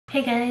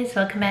Hey guys,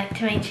 welcome back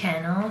to my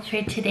channel.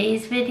 For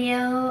today's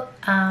video,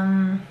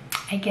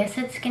 I guess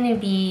it's gonna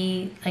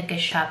be like a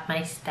shop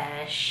my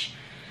stash.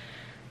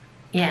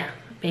 Yeah,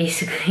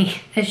 basically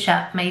a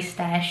shop my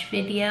stash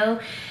video.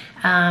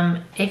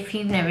 If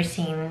you've never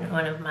seen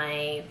one of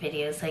my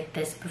videos like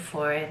this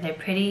before, they're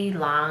pretty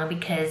long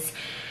because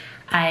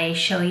I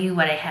show you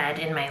what I had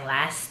in my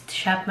last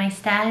shop my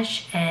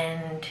stash,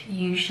 and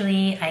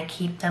usually I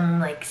keep them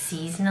like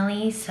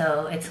seasonally,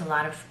 so it's a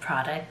lot of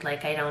product.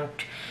 Like I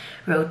don't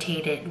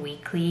rotate it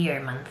weekly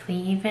or monthly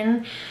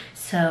even.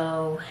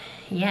 So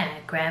yeah,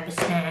 grab a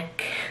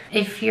snack.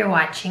 If you're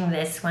watching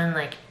this one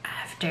like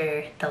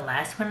after the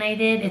last one I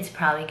did, it's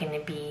probably going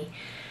to be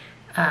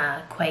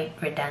quite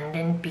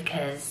redundant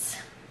because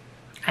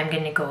I'm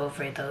going to go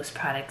over those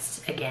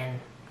products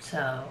again.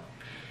 So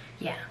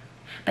yeah,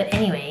 but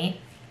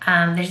anyway,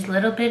 there's a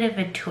little bit of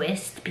a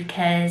twist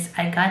because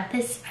I got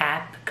this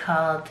app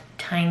called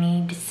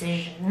Tiny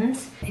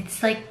Decisions.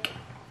 It's like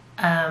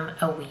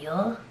a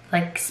wheel,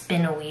 like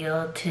spin a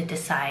wheel to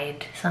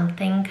decide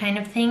something kind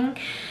of thing.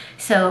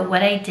 So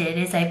what I did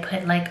is I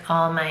put like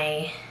all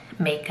my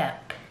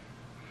makeup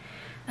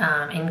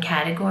in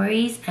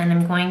categories, and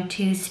I'm going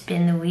to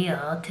spin the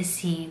wheel to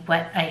see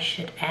what I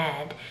should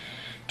add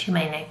to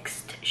my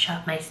next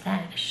shop my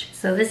stash.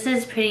 So this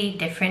is pretty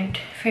different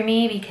for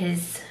me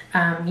because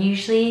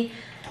usually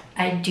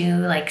I do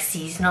like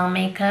seasonal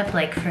makeup.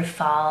 Like for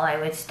fall I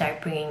would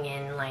start bringing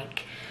in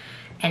like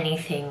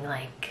anything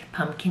like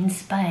pumpkin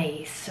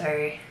spice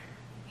or,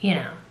 you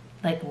know,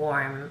 like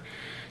warm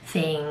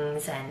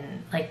things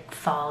and like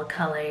fall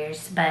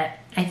colors. But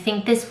I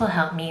think this will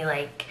help me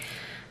like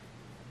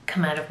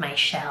come out of my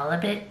shell a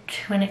bit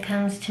when it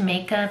comes to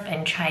makeup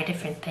and try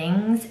different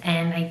things.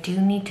 And I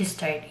do need to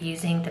start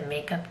using the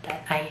makeup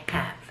that I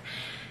have.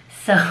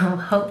 So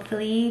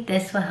hopefully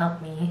this will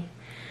help me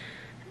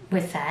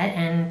with that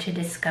and to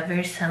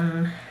discover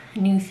some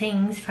new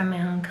things from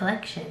my own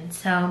collection.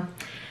 So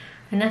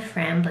enough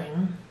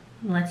rambling,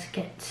 let's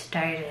get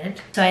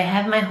started. So I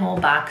have my whole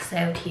box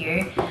out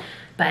here,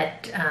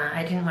 but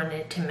I didn't want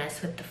it to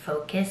mess with the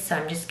focus, so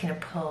I'm just gonna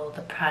pull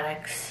the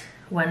products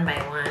one by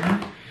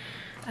one.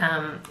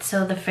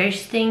 So the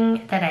first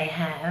thing that I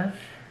have,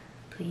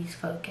 please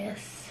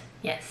focus,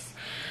 yes,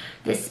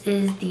 this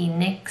is the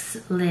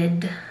NYX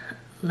Lid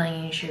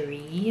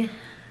Lingerie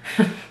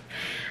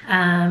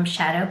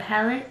shadow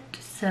palette.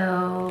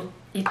 So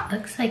it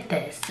looks like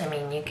this. I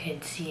mean, you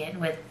could see it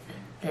with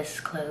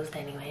this closed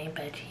anyway,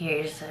 but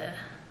here's a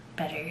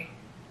better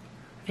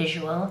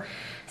visual.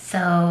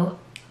 So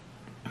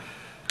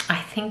I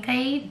think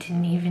I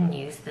didn't even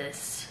use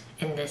this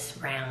in this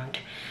round,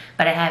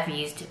 but I have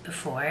used it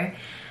before.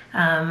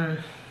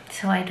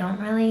 So I don't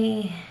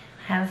really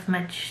have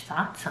much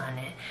thoughts on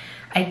it.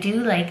 I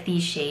do like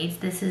these shades.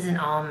 This is an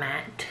all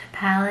matte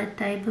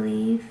palette, I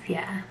believe.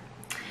 Yeah.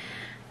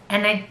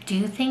 And I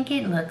do think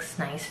it looks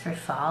nice for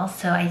fall,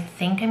 so I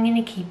think I'm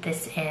gonna keep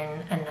this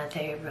in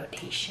another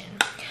rotation.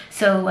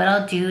 So what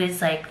I'll do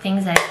is like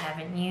things that I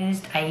haven't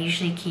used, I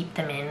usually keep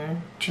them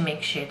in to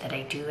make sure that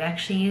I do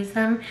actually use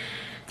them.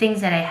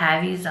 Things that I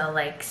have used, I'll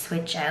like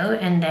switch out,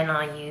 and then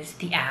I'll use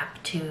the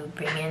app to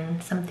bring in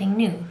something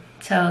new.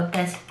 So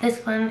this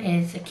one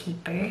is a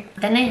keeper.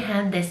 Then I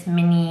have this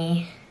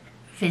mini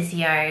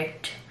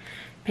Viseart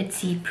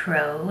Pitsy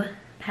Pro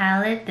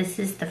palette. This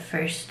is the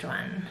first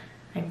one,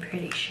 I'm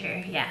pretty sure.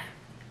 Yeah,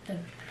 the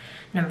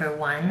number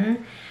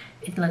one.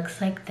 It looks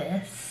like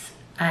this.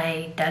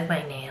 I dug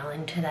my nail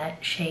into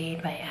that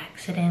shade by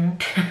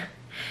accident.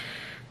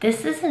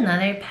 This is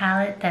another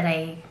palette that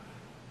I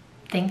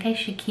think I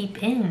should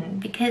keep in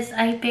because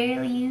I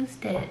barely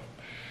used it.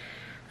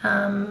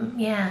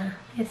 Yeah,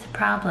 it's a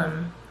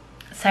problem.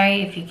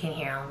 Sorry if you can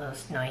hear all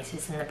those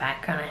noises in the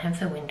background. I have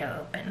the window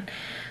open.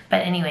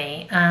 But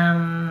anyway,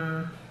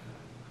 I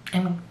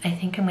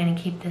think I'm gonna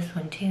keep this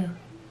one too.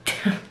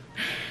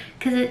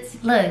 Cause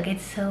it's, look,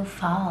 it's so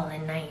fall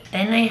and night.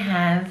 Then I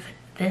have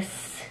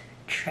this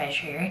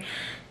treasure,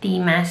 the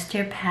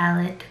Master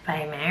Palette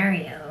by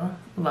Mario.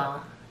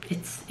 Well,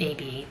 it's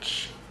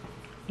ABH,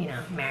 you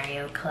know,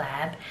 Mario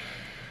collab.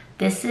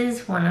 This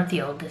is one of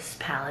the oldest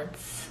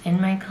palettes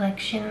in my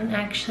collection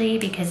actually,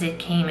 because it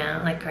came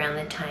out like around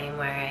the time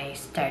where I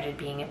started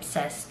being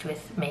obsessed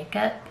with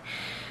makeup.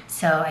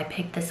 So I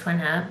picked this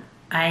one up.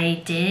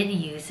 I did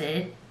use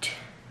it,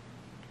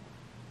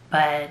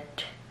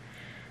 but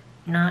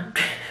not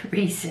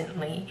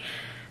recently.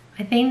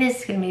 I think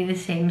this is gonna be the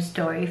same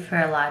story for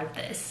a lot of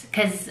this,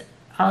 because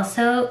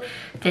also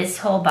this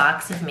whole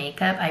box of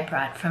makeup I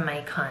brought from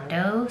my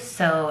condo,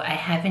 so I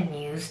haven't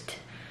used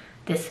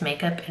this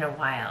makeup in a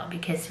while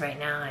because right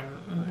now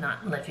I'm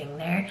not living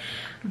there.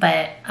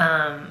 But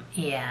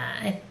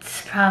yeah,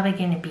 it's probably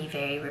gonna be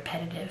very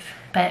repetitive,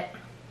 but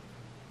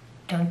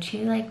don't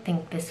you like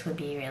think this would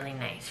be really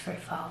nice for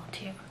fall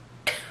too?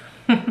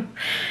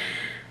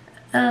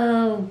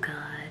 Oh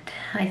god,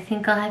 I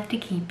think I'll have to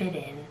keep it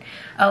in.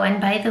 Oh,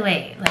 and by the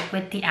way, like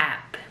with the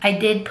app, I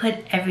did put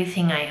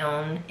everything I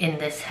own in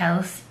this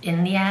house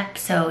in the app,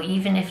 so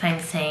even if I'm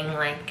saying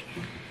like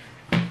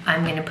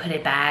I'm gonna put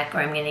it back or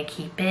I'm gonna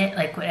keep it,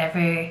 like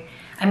whatever.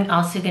 I'm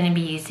also gonna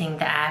be using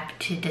the app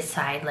to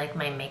decide like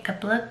my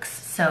makeup looks,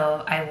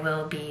 so I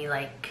will be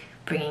like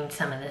bringing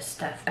some of this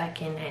stuff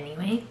back in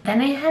anyway.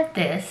 Then I have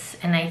this,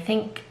 and I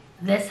think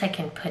this I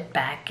can put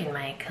back in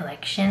my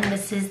collection.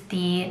 This is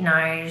the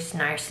NARS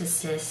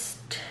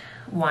Narsissist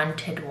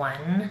Wanted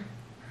One,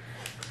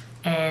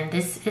 and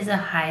this is a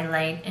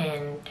highlight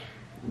and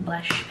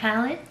blush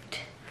palette.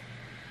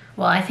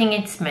 Well, I think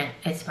it's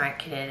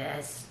marketed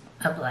as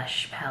a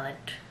blush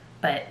palette,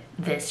 but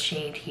this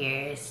shade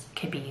here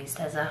could be used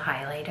as a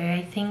highlighter,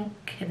 I think,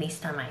 at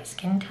least on my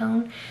skin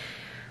tone.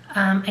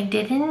 I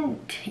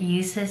didn't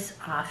use this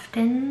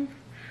often,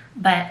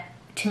 but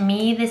to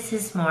me this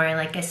is more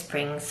like a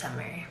spring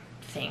summer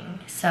thing.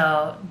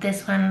 So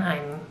this one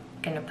I'm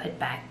gonna put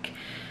back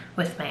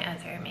with my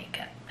other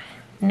makeup.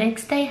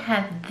 Next I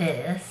have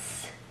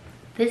this.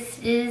 This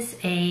is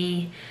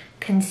a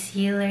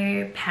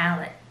concealer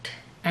palette,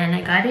 and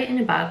I got it in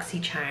a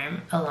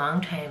BoxyCharm a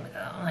long time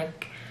ago,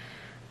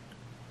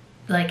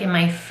 like in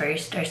my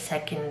first or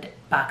second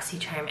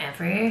BoxyCharm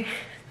ever,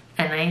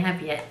 and I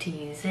have yet to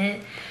use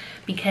it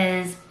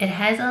because it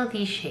has all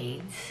these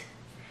shades,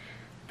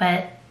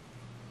 but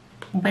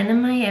when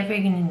am I ever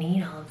gonna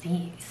need all of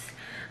these?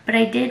 But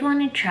I did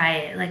want to try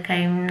it. Like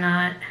I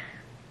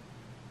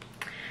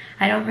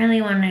don't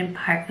really want to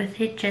part with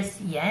it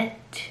just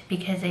yet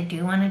because I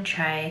do want to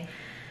try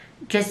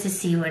just to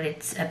see what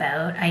it's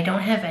about. I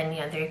don't have any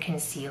other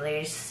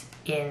concealers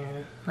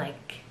in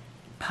like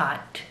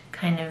pot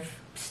kind of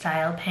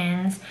style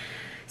pans,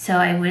 so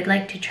I would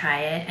like to try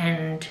it,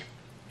 and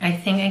I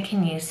think I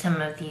can use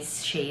some of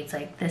these shades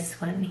like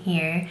this one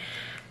here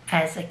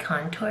as a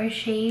contour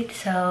shade,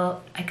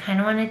 so I kind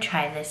of want to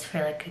try this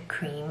for like a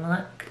cream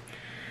look.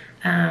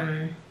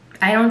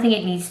 I don't think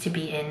it needs to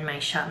be in my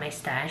Shop My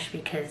Stash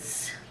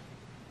because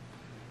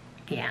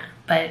yeah,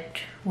 but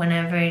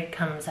whenever it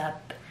comes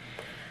up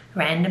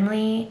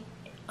randomly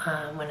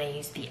when I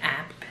use the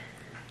app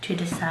to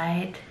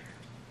decide,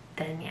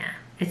 then yeah,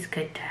 it's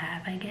good to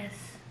have, I guess.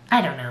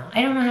 I don't know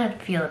how to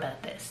feel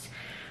about this.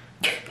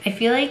 I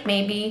feel like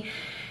maybe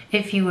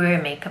if you were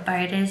a makeup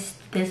artist,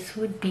 this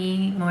would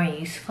be more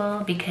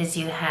useful because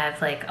you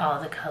have like all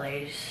the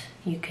colors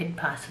you could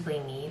possibly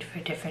need for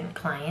different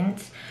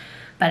clients,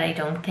 but I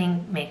don't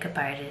think makeup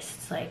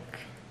artists like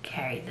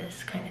carry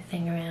this kind of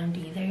thing around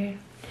either.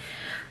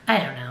 I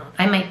don't know.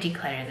 I might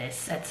declutter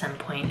this at some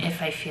point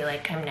if I feel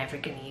like I'm never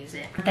gonna use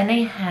it. Then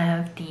I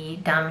have the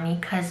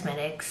Dominique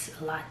Cosmetics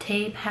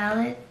Latte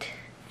palette.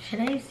 Should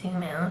I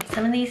zoom out?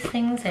 Some of these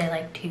things are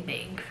like too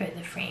big for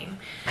the frame.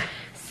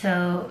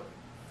 So,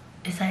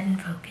 is that in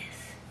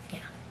focus? Yeah.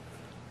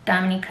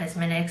 Dominique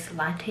Cosmetics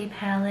Latte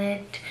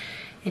palette.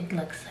 It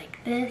looks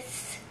like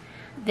this.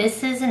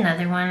 This is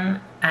another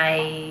one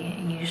I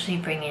usually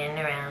bring in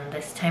around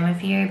this time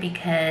of year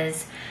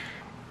because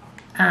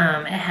it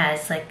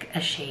has like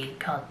a shade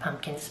called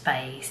Pumpkin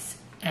Spice,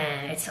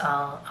 and it's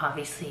all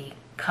obviously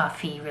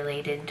coffee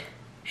related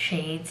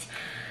shades,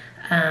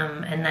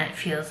 and that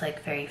feels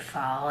like very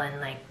fall and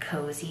like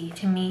cozy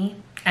to me,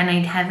 and I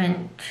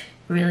haven't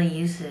really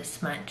used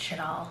this much at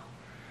all.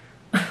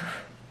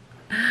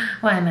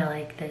 Why am I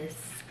like this?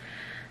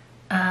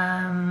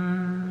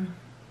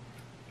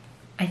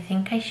 I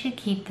think I should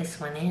keep this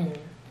one in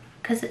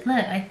because it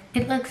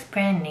looks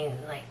brand new.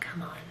 Like,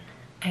 come on,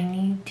 I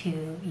need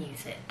to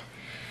use it.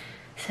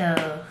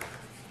 So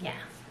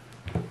yeah,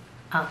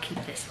 I'll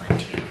keep this one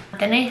too.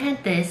 Then I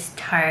had this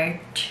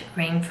Tarte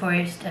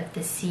Rainforest of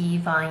the Sea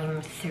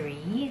Volume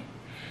 3.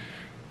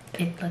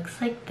 It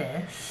looks like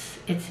this.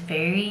 It's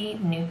very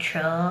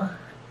neutral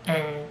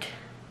and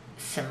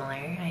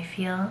similar, I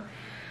feel.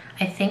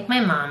 I think my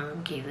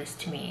mom gave this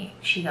to me.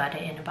 She got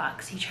it in a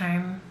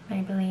BoxyCharm,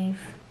 I believe.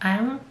 I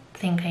don't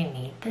think I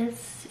need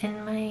this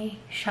in my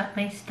Shop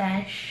My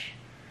Stash.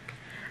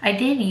 I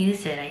did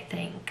use it, I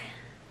think,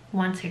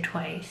 once or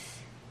twice.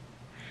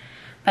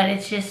 But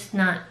it's just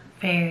not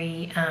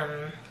very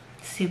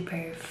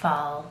super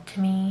fall to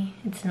me.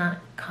 It's not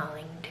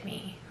calling to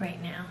me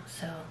right now,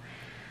 so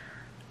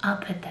I'll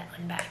put that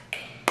one back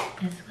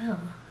as well.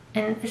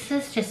 And this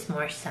is just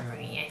more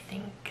summery, I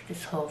think,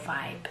 this whole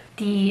vibe.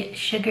 The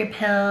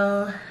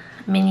Sugarpill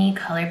Mini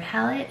Color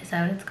Palette, is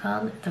that what it's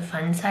called? The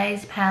Fun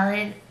Size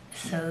Palette,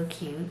 so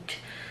cute.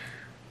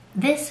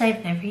 This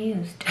I've never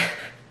used.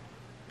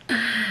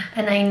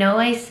 And I know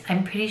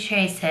I'm pretty sure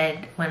I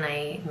said when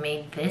I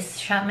made this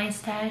Shop My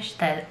Stash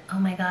that, oh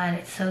my god,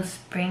 it's so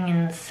spring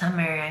and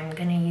summer, I'm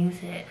gonna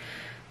use it.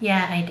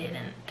 Yeah, I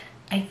didn't.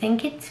 I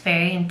think it's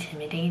very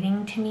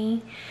intimidating to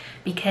me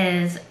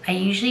because I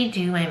usually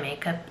do my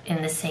makeup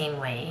in the same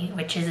way,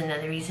 which is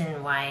another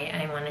reason why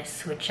I want to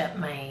switch up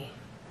my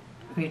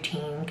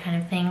routine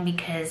kind of thing,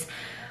 because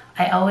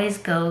I always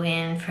go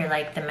in for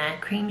like the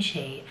matte cream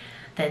shade,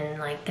 then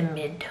like the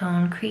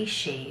mid-tone crease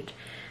shade.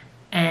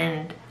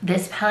 And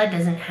this palette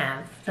doesn't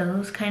have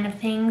those kind of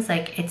things.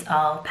 Like, it's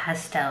all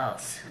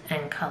pastels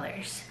and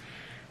colors.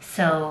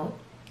 So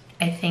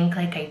I think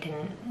like I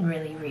didn't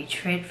really reach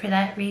for it for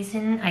that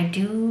reason. I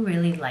do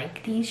really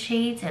like these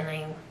shades and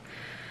I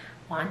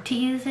want to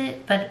use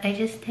it, but I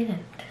just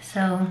didn't.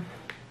 So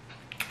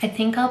I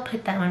think I'll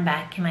put that one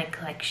back in my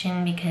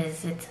collection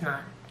because it's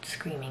not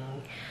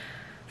screaming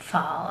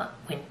fall,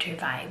 winter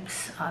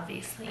vibes,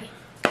 obviously.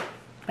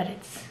 But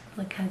it's,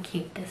 look how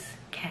cute this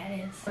cat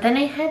is. Then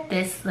I had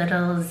this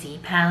little Z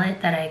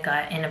palette that I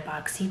got in a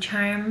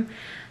BoxyCharm,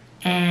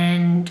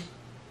 and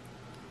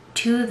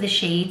 2 of the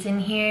shades in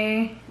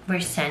here were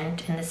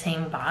sent in the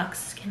same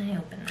box. Can I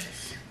open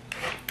this?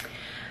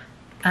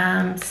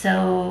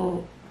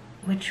 So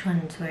which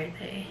ones were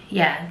they?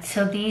 Yeah,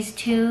 so these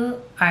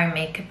 2 are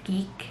Makeup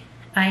Geek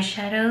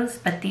eyeshadows,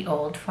 but the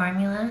old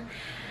formula.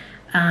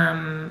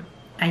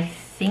 I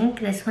think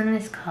this one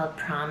is called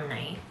Prom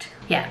Night.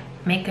 Yeah,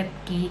 Makeup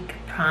Geek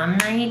Prom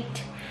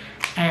Night.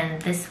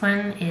 And this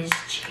one is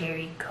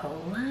Cherry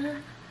Cola,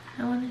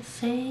 I want to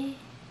say.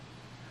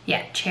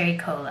 Yeah, Cherry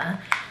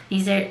Cola.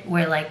 These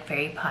were like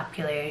very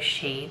popular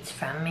shades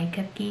from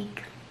Makeup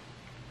Geek.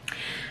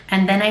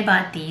 And then I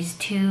bought these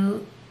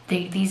 2.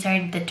 These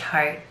are the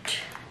Tarte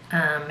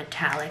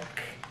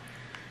metallic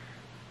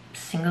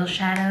single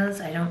shadows.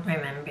 I don't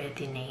remember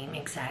the name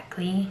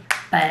exactly,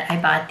 but I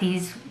bought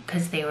these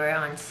because they were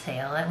on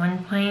sale at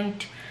one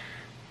point.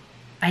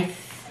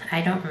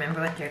 I don't remember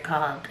what they're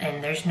called,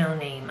 and there's no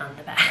name on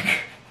the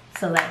back,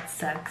 so that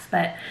sucks.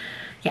 But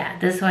yeah,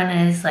 this one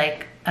is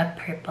like a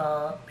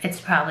purple. It's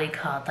probably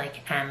called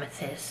like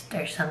amethyst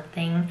or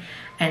something,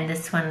 and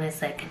this one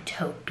is like a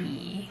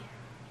taupey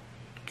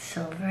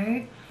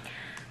silver.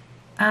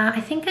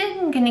 I think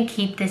I'm gonna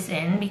keep this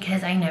in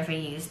because I never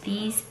use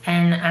these,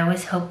 and I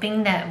was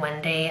hoping that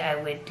one day I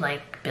would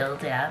like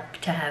build it up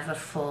to have a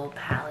full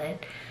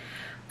palette,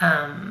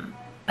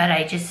 but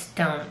I just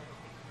don't.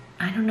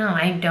 I don't know,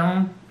 I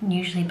don't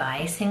usually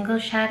buy single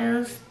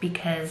shadows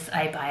because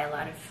I buy a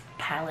lot of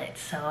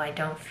palettes, so I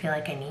don't feel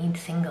like I need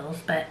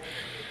singles. But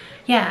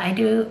yeah, I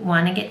do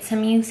want to get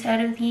some use out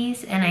of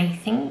these, and I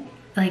think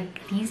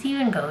like these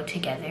even go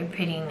together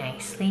pretty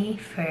nicely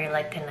for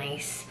like a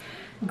nice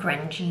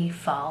grungy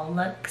fall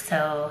look,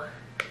 so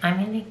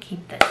I'm gonna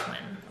keep this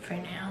one for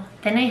now.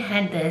 Then I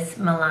had this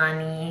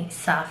Milani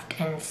Soft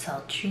and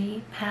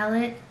Sultry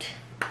palette.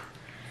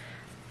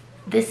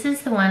 This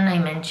is the one I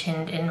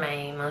mentioned in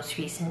my most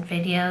recent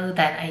video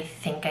that I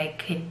think I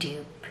could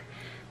dupe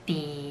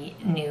the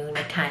new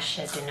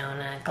Natasha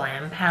Denona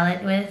Glam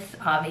palette with.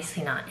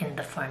 Obviously not in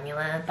the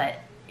formula, but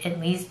at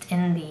least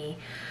in the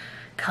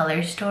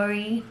color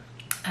story.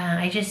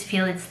 I just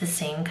feel it's the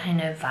same kind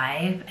of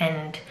vibe,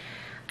 and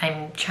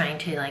I'm trying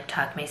to like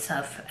talk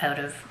myself out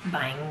of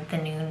buying the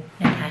new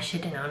Natasha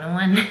Denona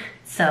one.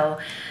 So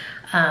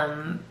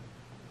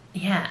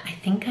yeah, I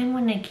think I'm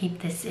gonna keep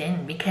this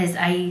in because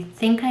I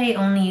think I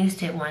only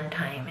used it one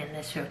time in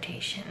this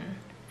rotation,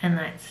 and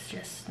that's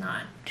just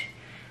not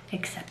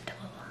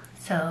acceptable.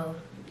 So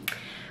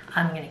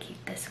I'm gonna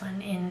keep this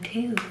one in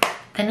too.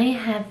 Then I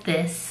have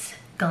this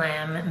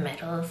Glam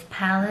Metals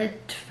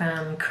palette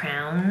from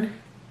Crown.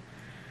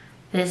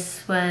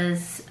 This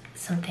was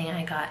something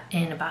I got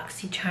in a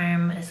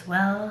BoxyCharm as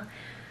well.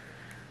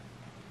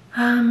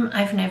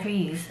 I've never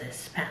used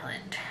this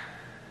palette,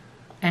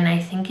 and I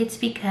think it's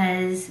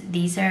because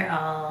these are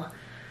all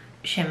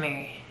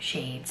shimmer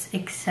shades,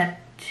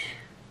 except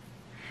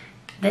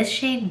this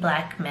shade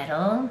Black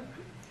Metal.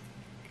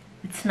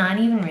 It's not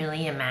even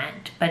really a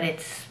matte, but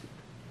it's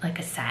like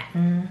a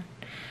satin,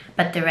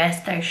 but the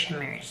rest are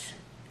shimmers,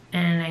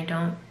 and I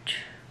don't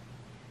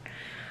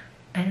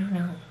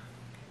know.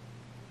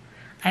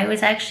 I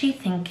was actually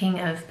thinking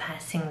of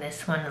passing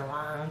this one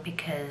along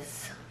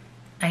because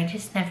I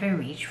just never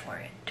reach for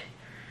it.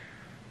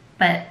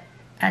 But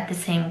at the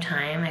same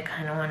time, I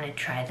kind of want to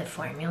try the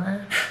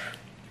formula.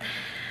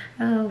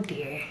 Oh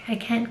dear, I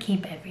can't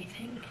keep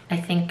everything. I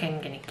think I'm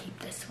gonna keep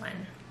this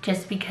one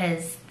just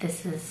because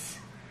this is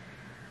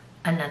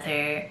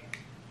another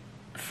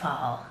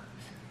fall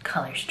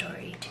color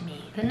story to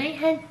me. Then I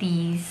had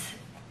these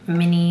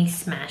mini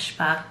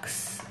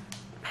Smashbox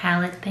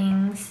palette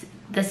things.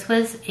 This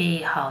was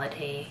a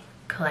holiday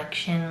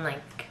collection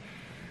like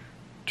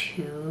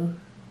 2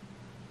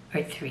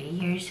 or 3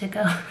 years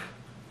ago.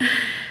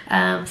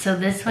 So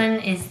this one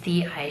is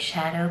the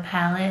eyeshadow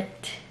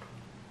palette.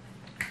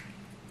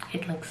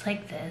 It looks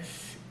like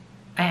this.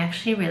 I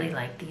actually really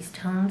like these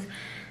tones.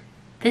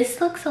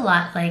 This looks a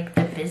lot like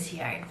the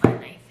Viseart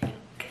one, I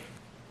think.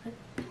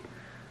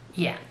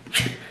 Yeah.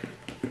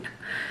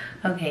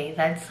 Okay,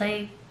 that's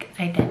like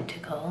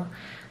identical.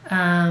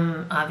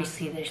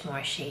 Obviously there's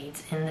more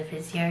shades in the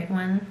Viseart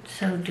one.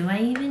 So do I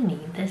even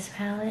need this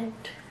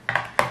palette?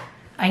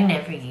 I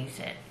never use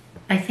it.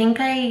 I think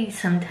I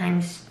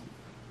sometimes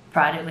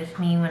brought it with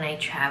me when I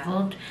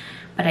traveled,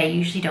 but I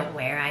usually don't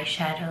wear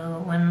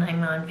eyeshadow when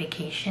I'm on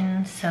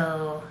vacation,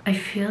 so I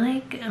feel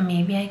like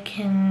maybe I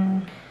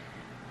can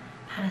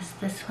pass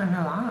this one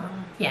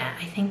along. Yeah,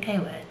 I think I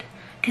would.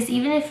 Because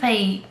even if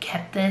I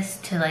kept this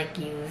to like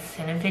use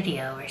in a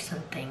video or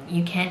something,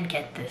 you can't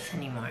get this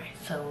anymore.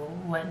 So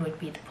what would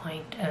be the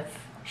point of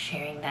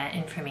sharing that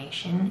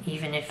information,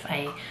 even if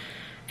I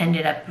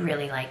ended up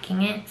really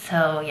liking it.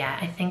 So yeah,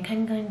 I think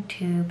I'm going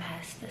to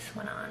pass this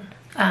one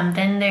on.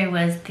 Then there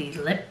was the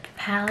lip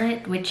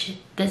palette, which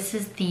this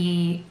is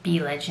the Be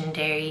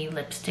Legendary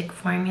lipstick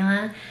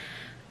formula,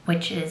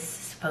 which is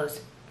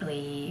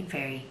supposedly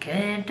very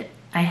good.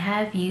 I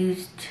have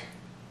used,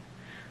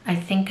 I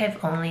think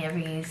I've only ever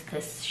used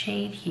this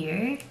shade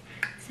here.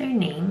 Is there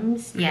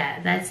names?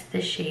 Yeah, that's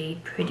the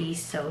shade Pretty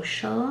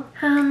Social.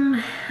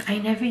 I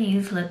never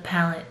use lip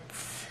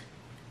palettes,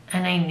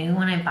 and I knew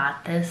when I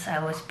bought this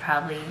I was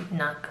probably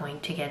not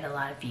going to get a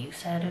lot of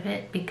use out of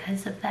it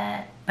because of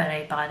that, but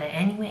I bought it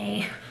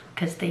anyway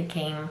because they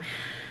came,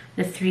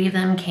 the 3 of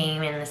them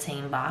came in the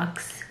same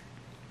box.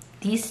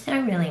 These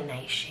are really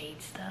nice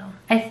shades though.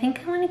 I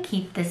think I want to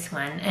keep this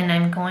one, and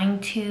I'm going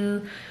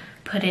to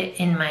put it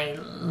in my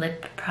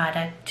lip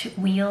product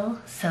wheel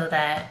so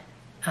that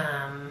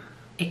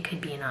it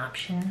could be an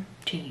option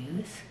to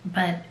use,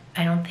 but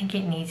I don't think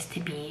it needs to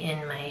be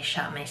in my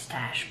Shop My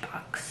Stash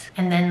box.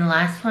 And then the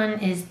last one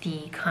is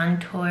the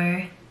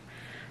contour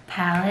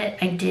palette.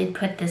 I did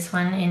put this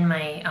one in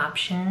my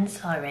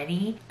options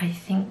already. I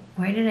think,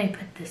 where did I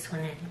put this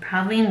one in?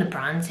 Probably in the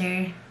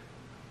bronzer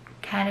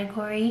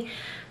category,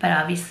 but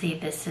obviously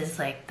this is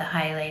like the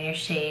highlighter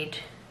shade,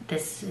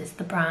 this is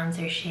the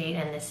bronzer shade,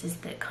 and this is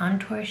the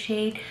contour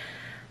shade.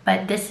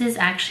 But this is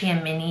actually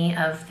a mini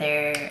of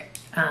their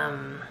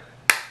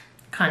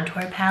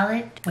contour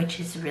palette, which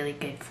is a really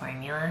good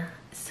formula.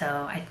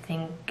 So I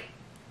think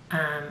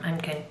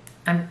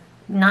I'm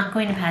not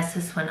going to pass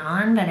this one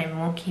on, but I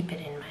will keep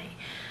it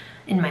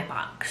in my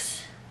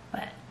box.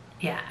 But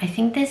yeah, I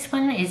think this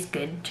one is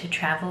good to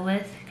travel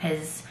with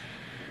because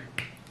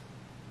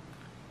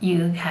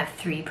you have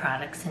 3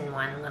 products in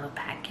one little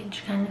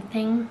package kind of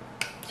thing.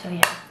 So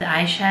yeah, the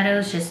eyeshadow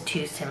is just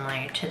too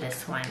similar to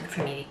this one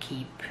for me to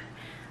keep,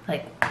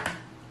 like,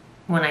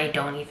 when I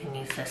don't even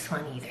use this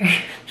one either.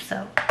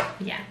 So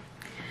yeah.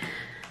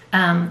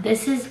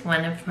 This is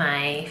one of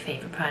my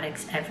favorite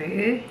products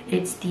ever.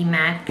 It's the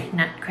MAC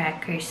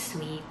Nutcracker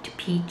Sweet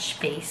Peach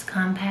Base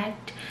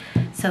Compact.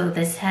 So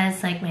this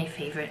has like my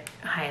favorite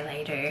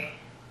highlighter,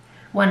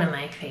 one of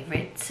my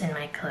favorites in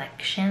my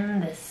collection.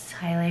 This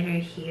highlighter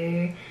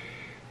here,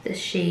 the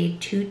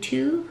shade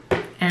Tutu,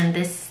 and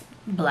this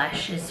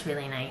blush is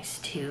really nice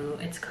too.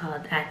 It's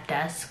called At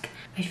Dusk.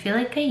 I feel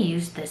like I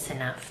used this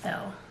enough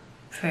though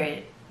for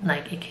it,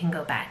 like it can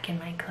go back in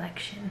my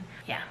collection.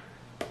 Yeah,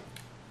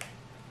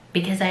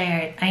 because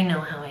I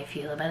know how I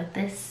feel about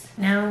this.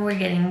 Now we're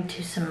getting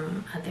to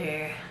some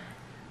other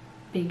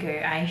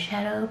bigger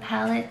eyeshadow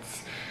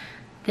palettes.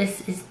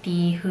 This is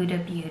the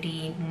Huda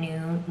Beauty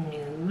New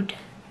Nude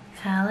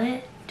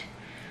palette.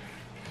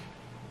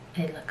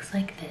 It looks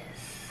like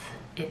this.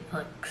 It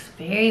looks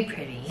very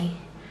pretty.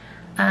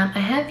 I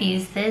have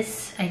used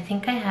this. I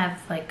think I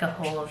have like a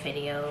whole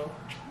video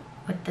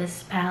with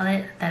this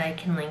palette that I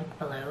can link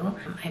below.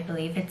 I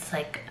believe it's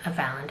like a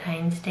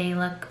Valentine's Day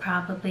look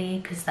probably,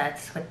 because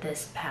that's what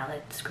this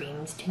palette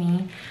screams to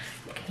me.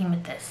 It came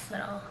with this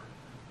little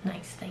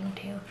nice thing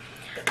too.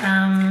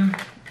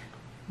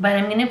 But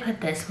I'm gonna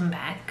put this one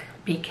back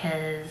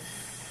because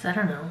I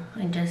don't know,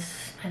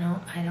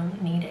 I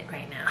don't need it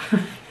right now.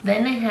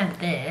 Then I have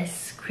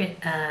this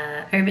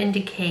Urban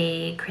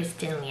Decay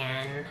Kristen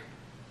Leanne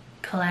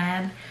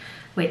collab,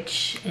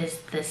 which is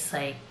this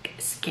like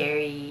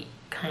scary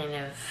kind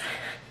of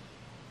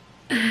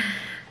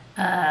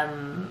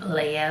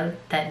layout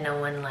that no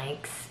one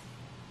likes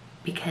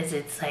because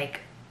it's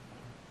like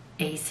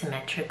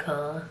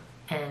asymmetrical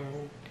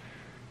and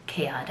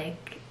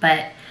chaotic.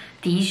 But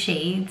these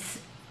shades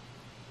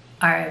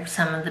are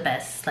some of the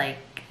best,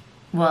 like,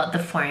 well, the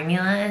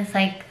formula is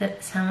like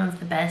some of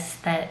the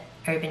best that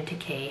Urban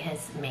Decay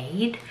has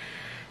made.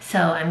 So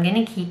I'm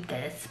gonna keep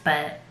this,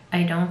 but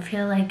I don't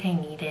feel like I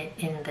need it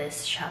in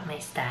this Shop My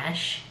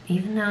Stash,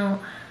 even though,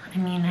 I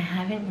mean, I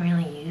haven't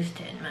really used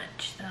it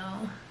much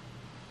though.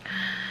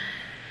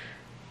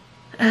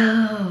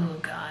 Oh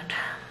God.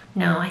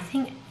 No, I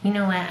think, you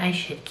know what, I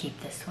should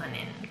keep this one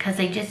in because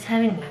I just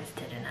haven't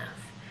used it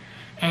enough.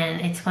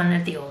 And it's one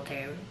of the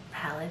older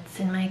palettes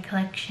in my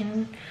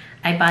collection.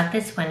 I bought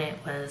this when it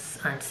was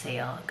on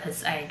sale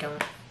because I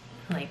don't,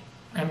 like,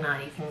 I'm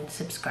not even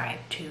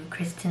subscribed to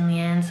Kristen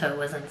Leanne, so it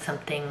wasn't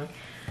something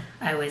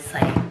I was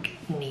like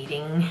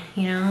needing,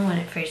 you know, when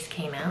it first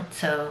came out.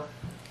 So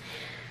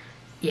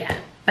yeah,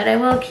 but I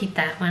will keep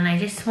that one. I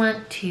just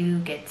want to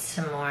get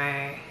some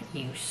more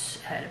use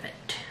out of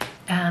it.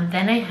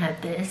 Then I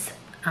have this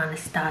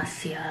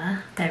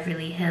Anastasia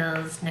Beverly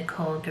Hills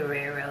Nicole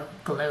Guerrero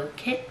Glow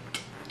Kit.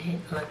 It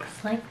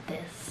looks like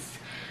this.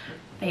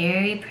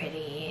 Very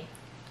pretty.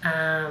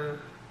 I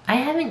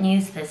haven't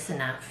used this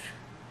enough.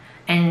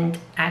 And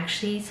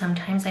actually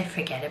sometimes I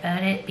forget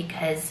about it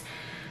because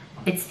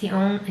it's the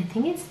only, I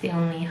think it's the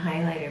only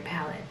highlighter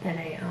palette that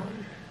I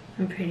own.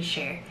 I'm pretty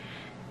sure.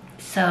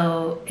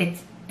 So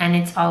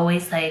it's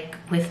always like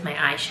with my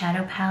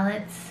eyeshadow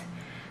palettes.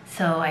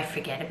 So I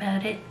forget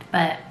about it,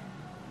 but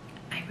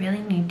I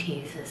really need to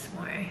use this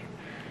more.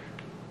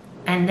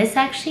 And this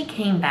actually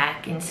came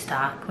back in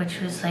stock, which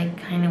was like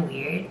kind of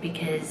weird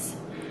because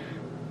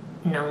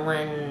no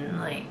one,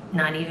 like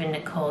not even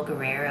Nicole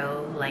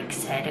Guerrero, like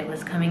said it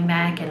was coming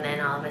back, and then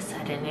all of a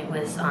sudden it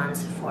was on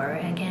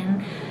Sephora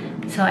again.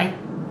 So I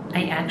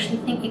actually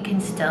think you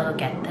can still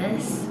get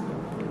this.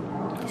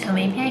 So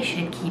maybe I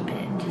should keep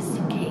it just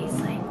in case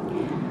like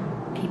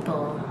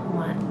people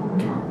want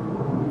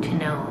to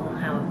know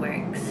how it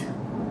works.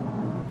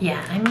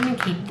 Yeah, I'm gonna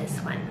keep this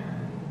one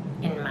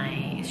in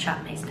my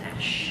Shop My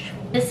Stash.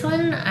 This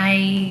one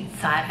I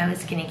thought I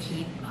was gonna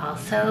keep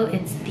also.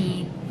 It's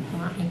the,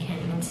 well, you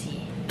can't even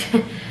see,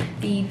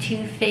 the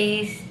Too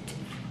Faced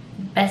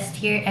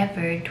Best Year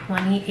Ever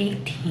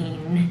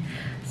 2018.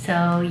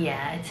 So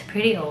yeah, it's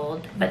pretty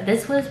old, but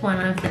this was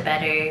one of the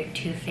better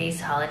Too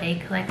Faced holiday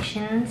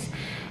collections.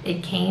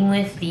 It came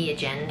with the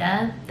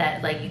agenda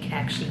that like you could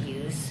actually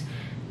use,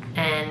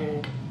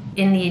 and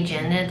in the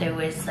agenda there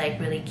was like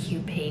really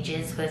cute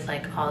pages with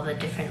like all the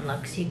different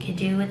looks you could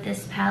do with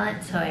this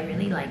palette, so I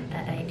really liked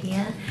that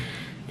idea.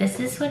 This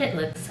is what it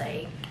looks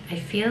like. I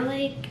feel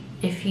like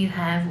if you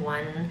have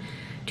one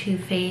Too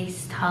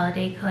Faced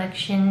holiday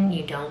collection,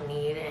 you don't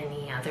need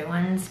any other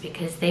ones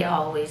because they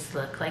always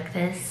look like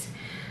this.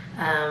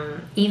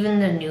 Even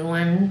the new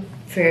one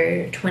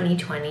for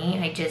 2020,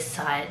 I just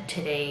saw it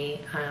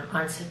today.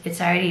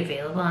 It's already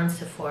available on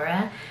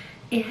Sephora.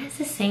 It has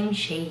the same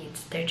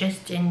shades, they're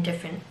just in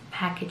different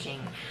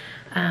packaging.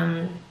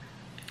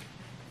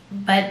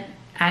 But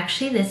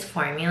actually this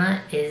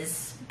formula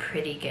is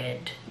pretty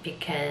good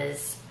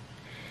because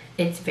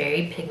it's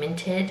very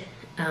pigmented,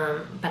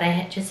 but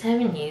I just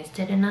haven't used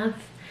it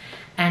enough.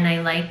 And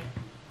I like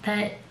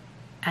that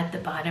at the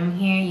bottom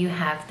here you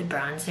have the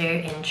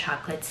bronzer in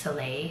Chocolate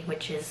Soleil,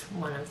 which is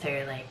one of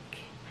their like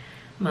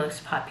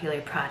most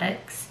popular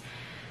products.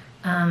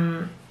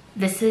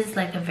 This is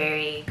like a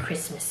very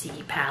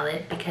Christmassy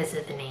palette because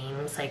of the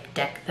names, like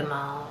Deck the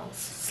Malls,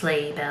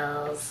 Sleigh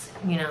Bells,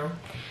 you know.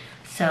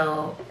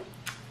 So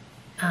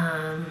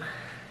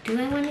do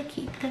I want to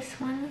keep this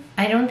one?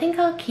 I don't think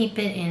I'll keep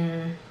it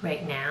in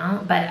right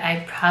now, but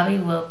I probably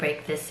will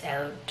break this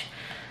out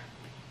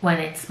when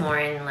it's more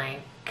in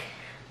like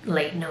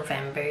late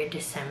November,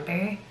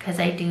 December, because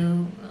I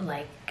do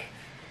like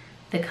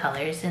the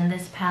colors in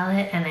this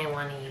palette and I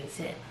want to use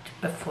it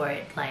before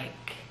it like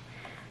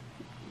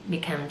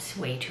becomes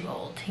way too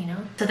old, you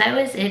know. So that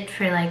was it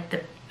for like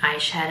the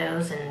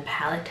eyeshadows and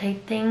palette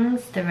type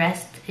things. The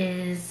rest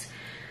is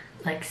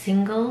like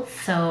singles,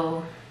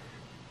 so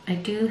I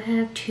do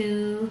have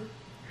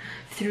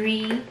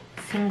 3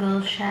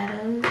 single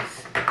shadows.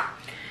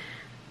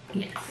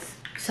 Yes,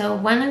 so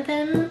one of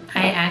them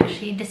I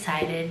actually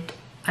decided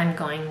I'm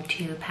going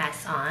to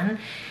pass on.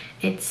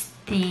 It's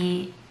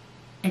a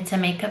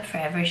Makeup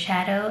Forever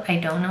shadow. I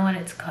don't know what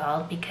it's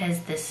called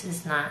because this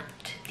is not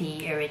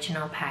the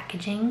original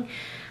packaging.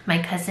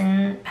 My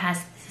cousin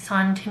passed this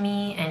on to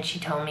me and she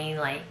told me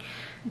like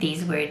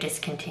these were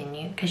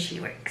discontinued because she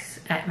works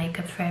at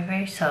Makeup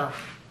Forever. So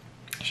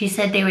she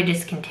said they were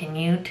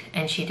discontinued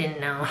and she didn't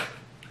know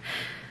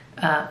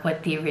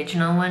what the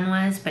original one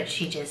was, but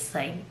she just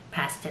like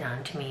passed it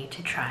on to me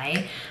to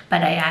try.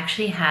 But I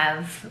actually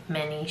have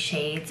many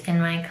shades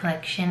in my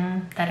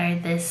collection that are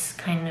this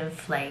kind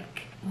of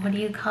like, what do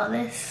you call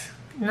this?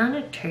 Not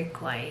a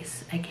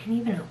turquoise. I can't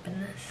even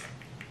open this.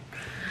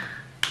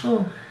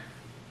 Oh,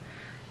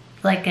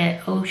 like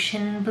an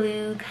ocean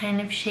blue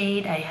kind of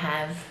shade I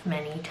have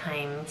many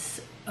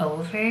times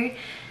over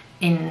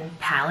in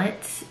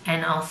palettes,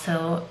 and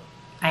also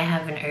I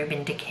have an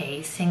Urban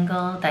Decay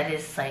single that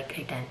is like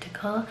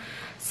identical.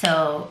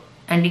 So,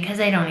 and because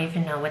I don't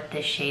even know what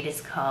this shade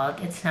is called,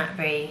 it's not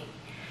very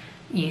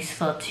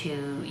useful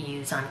to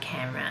use on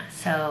camera.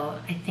 So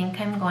I think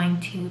I'm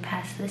going to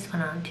pass this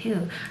one on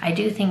too. I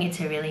do think it's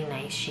a really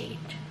nice shade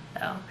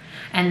though.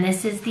 And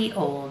this is the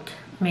old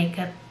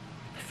Makeup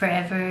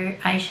Forever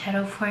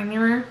eyeshadow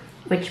formula,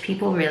 which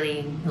people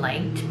really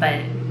liked,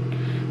 but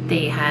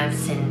they have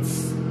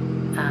since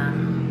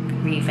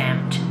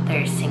revamped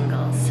their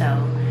singles.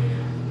 So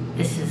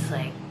this is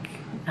like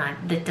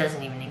that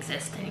doesn't even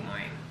exist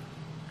anymore.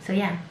 So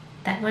yeah,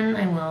 that one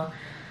I will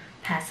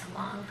pass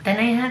along. Then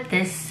I have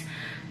this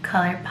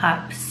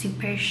ColourPop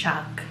Super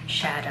Shock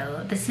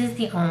shadow. This is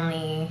the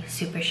only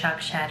Super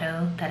Shock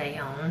shadow that I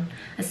own,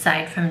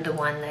 aside from the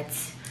one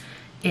that's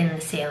in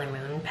the Sailor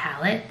Moon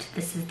palette.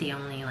 This is the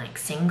only like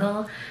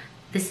single.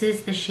 This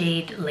is the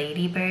shade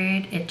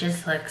Ladybird. It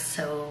just looks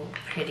so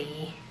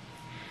pretty.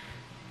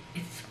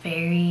 It's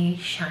very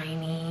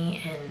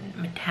shiny and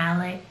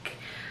metallic.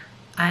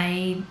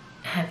 I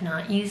have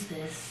not used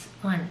this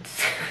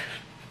once.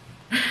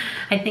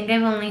 I think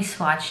I've only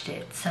swatched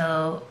it,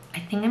 so I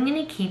think I'm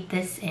gonna keep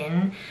this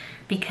in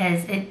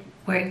because it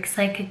works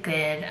like a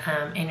good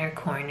inner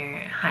corner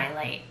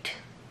highlight,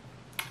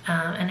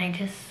 and I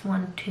just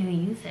want to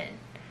use it,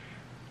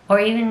 or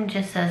even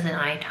just as an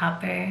eye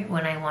topper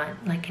when I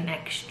want like an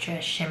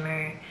extra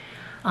shimmer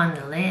on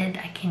the lid.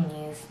 I can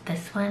use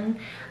this one.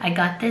 I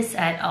got this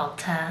at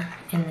Ulta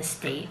in the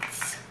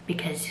States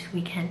because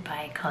we can't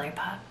buy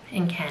ColourPop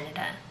in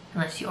Canada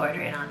unless you order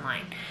it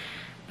online.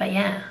 But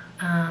yeah,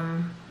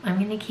 I'm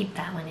gonna keep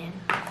that one in.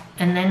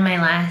 And then my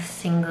last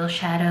single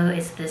shadow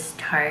is this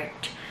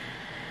Tarte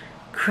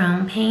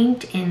Chrome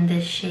Paint in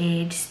the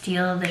shade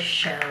Steal the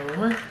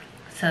Show.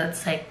 So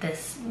it's like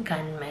this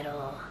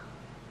gunmetal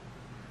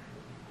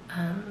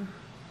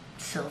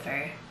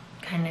silver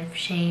kind of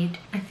shade.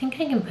 I think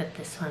I can put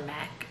this one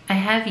back. I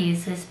have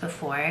used this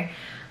before.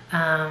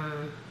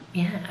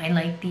 Yeah, I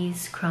like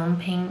these chrome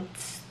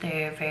paints.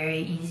 They're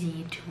very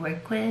easy to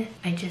work with.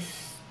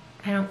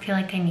 I don't feel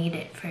like I need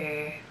it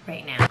for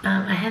right now.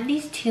 I have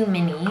these two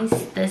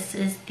minis. This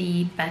is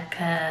the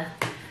Becca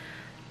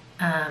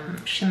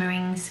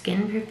Shimmering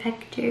Skin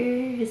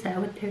Perfector. Is that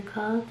what they're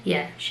called?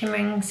 Yeah,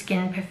 Shimmering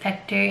Skin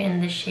Perfector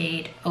in the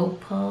shade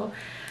Opal.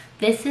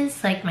 This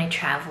is like my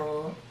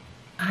travel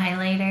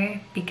highlighter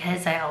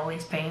because I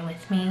always bring it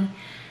with me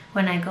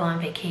when I go on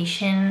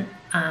vacation.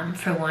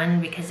 For one,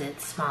 because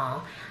it's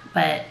small,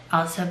 but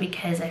also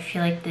because I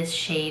feel like this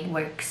shade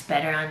works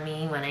better on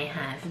me when I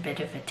have a bit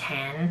of a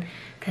tan,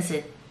 because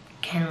it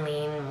can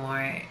lean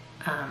more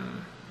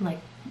like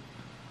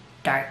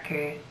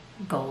darker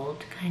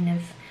gold kind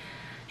of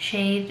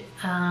shade.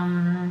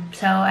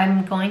 So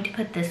I'm going to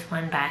put this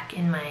one back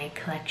in my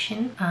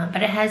collection,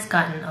 but it has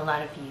gotten a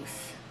lot of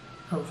use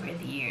over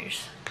the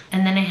years.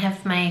 And then I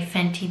have my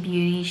Fenty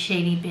Beauty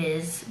Shady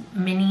Biz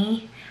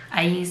Mini.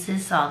 I use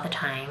this all the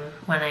time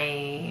when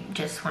I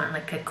just want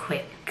like a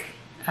quick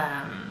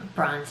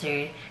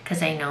bronzer,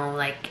 because I know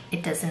like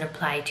it doesn't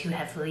apply too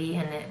heavily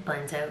and it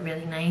blends out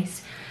really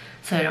nice,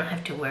 so I don't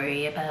have to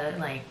worry about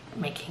like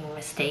making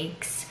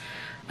mistakes.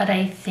 But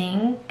I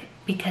think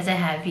because I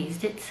have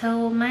used it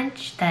so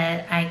much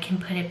that I can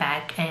put it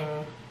back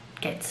and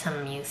get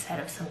some use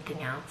out of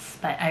something else.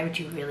 But I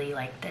do really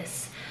like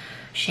this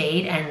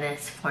shade and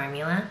this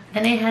formula.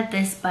 Then I had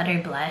this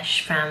butter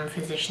blush from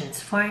Physicians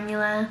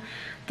Formula.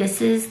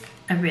 This is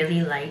a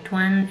really light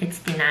one. It's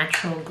the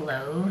Natural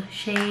Glow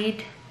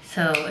shade,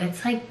 so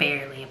it's like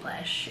barely a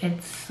blush.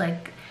 It's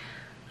like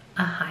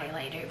a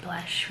highlighter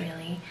blush,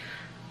 really.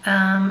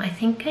 I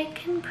think I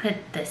can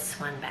put this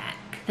one back.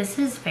 This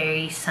is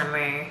very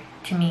summer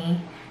to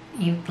me.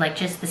 You like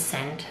just the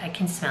scent I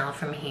can smell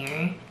from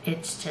here.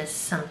 It's just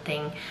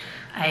something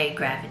I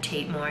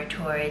gravitate more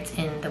towards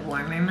in the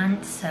warmer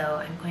months,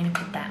 so I'm going to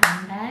put that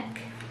one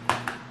back.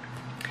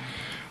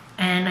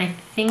 And I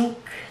think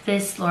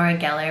this Laura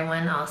Geller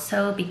one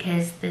also,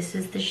 because this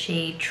is the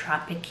shade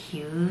Tropic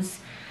Hues.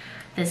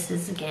 This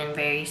is again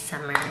very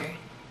summer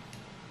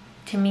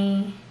to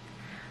me,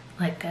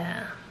 like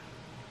a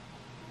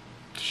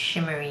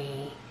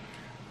shimmery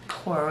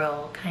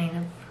coral kind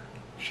of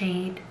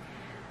shade.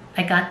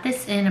 I got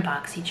this in a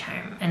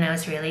BoxyCharm and I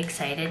was really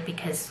excited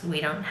because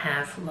we don't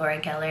have Laura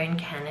Geller in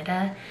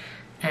Canada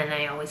and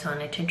I always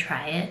wanted to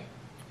try it.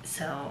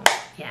 So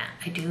yeah,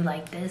 I do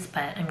like this,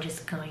 but I'm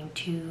just going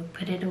to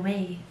put it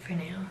away for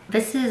now.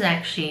 This is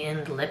actually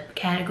in the lip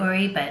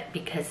category, but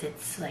because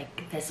it's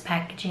like this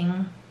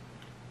packaging,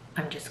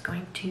 I'm just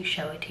going to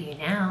show it to you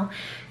now.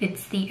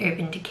 It's the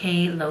Urban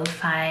Decay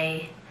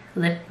Lo-Fi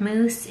Lip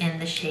Mousse in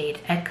the shade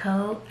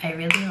Echo. I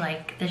really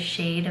like the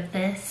shade of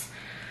this.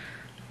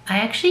 I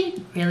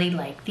actually really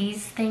like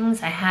these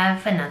things. I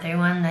have another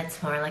one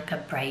that's more like a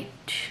bright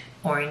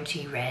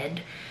orangey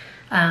red.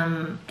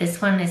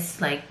 This one is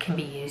like can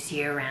be used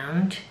year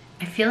round.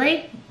 I feel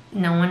like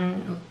no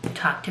one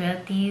talked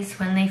about these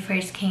when they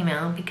first came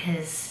out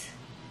because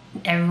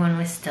everyone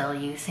was still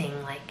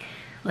using like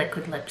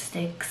liquid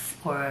lipsticks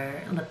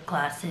or lip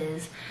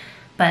glosses,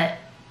 but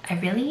I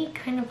really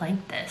kind of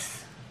like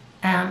this.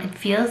 It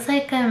feels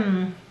like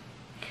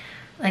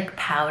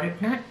powder,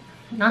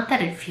 not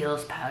that it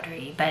feels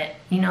powdery, but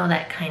you know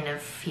that kind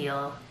of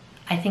feel.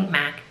 I think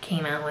MAC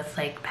came out with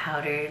like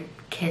powdered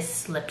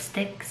Kiss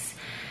lipsticks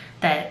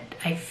that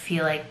I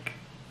feel like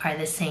are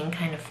the same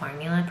kind of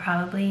formula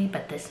probably,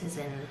 but this is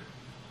in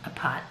a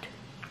pot.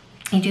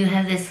 You do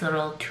have this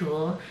little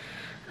tool.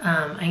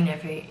 I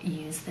never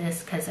use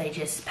this because I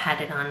just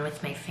pat it on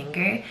with my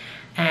finger,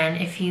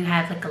 and if you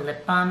have like a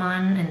lip balm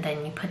on and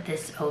then you put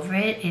this over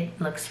it, it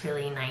looks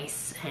really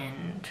nice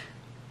and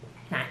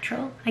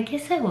natural. I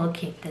guess I will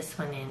keep this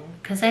one in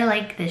because I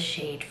like this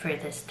shade for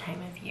this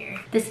time of year.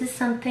 This is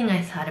something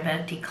I thought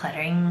about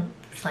decluttering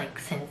like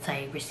since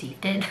I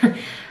received it.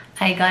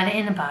 I got it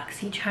in a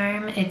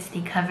BoxyCharm. It's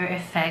the Cover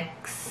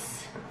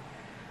FX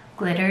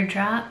Glitter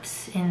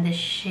Drops in the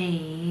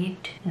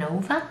shade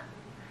Nova.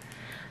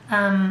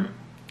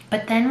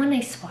 But then when I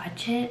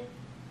swatch it,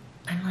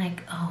 I'm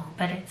like, oh,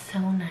 but it's so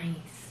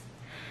nice.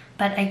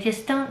 But I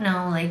just don't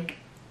know, like,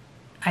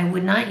 I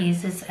would not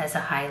use this as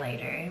a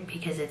highlighter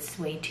because it's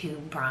way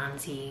too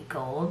bronzy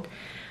gold.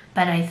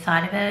 But I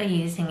thought about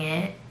using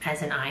it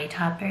as an eye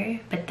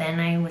topper, but then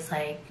I was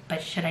like,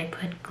 but should I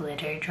put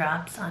glitter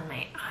drops on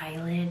my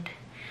eyelid?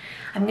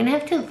 I'm gonna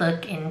have to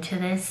look into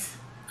this,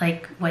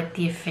 like what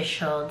the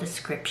official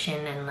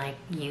description and like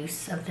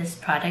use of this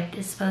product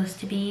is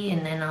supposed to be,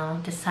 and then I'll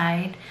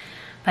decide.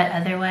 But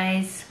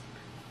otherwise,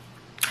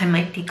 I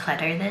might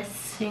declutter this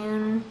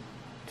soon.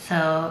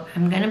 So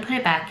I'm gonna put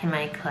it back in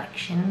my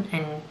collection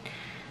and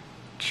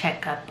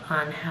check up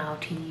on how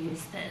to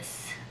use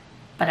this.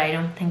 But I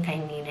don't think I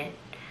need it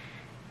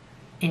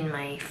in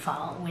my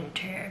fall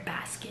winter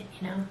basket,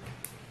 you know.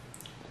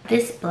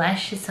 This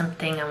blush is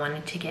something I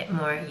wanted to get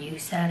more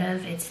use out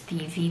of. It's the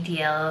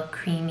VDL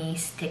Creamy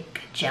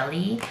Stick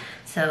Jelly.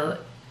 So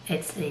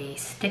it's a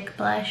stick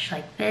blush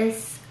like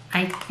this.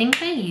 I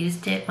think I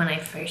used it when I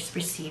first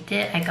received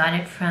it. I got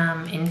it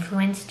from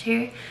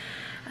Influencer.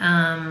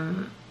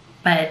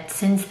 But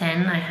since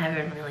then I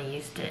haven't really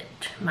used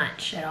it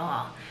much at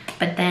all.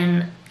 But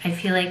then I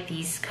feel like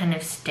these kind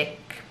of stick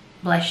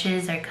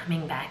blushes are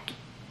coming back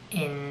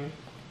in.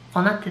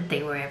 Well, not that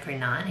they were ever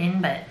not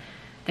in, but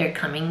they're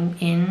coming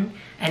in.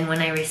 And when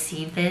I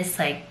received this,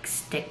 like,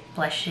 stick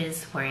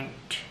blushes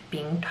weren't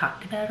being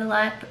talked about a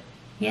lot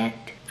yet.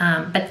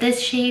 But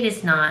this shade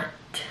is not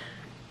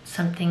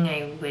something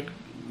I would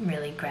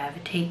really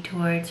gravitate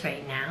towards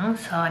right now.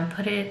 So I'll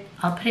put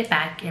it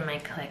back in my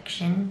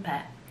collection,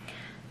 but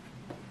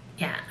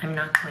yeah, I'm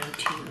not going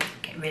to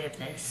get rid of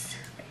this.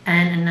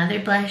 And another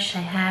blush I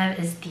have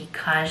is the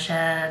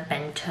Kaja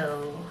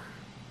Bento.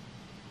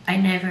 I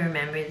never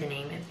remember the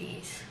name of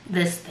these.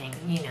 This thing,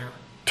 you know.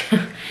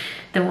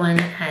 The one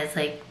that has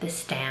like the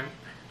stamp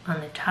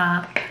on the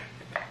top,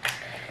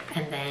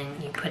 and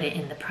then you put it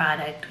in the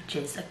product, which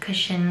is a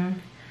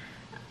cushion.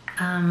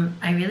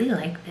 I really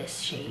like this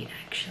shade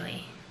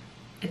actually.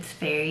 It's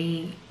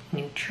very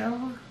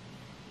neutral.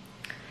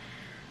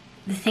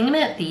 The thing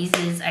about these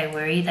is I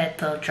worry that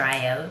they'll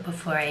dry out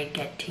before I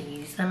get to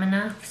use them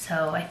enough,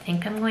 so I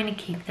think I'm going to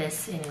keep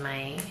this in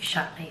my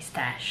Shop My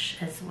Stash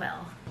as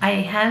well. I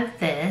have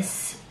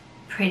this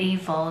Pretty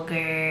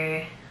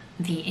Vulgar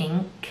The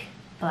Ink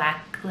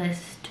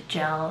Blacklist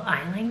Gel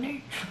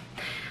Eyeliner.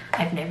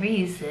 I've never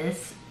used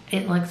this.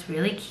 It looks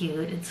really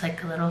cute. It's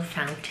like a little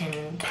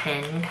fountain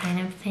pen kind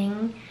of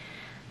thing.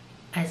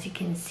 As you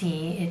can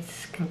see,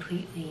 it's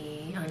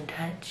completely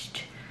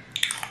untouched.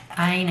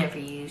 I never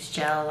use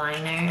gel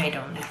liner. I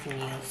don't even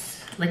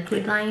use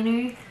liquid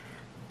liner,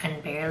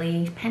 and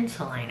barely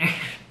pencil liner.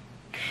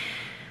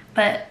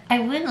 But I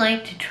would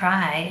like to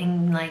try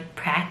and like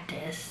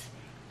practice.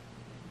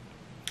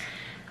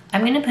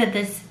 I'm gonna put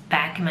this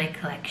back in my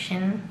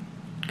collection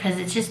because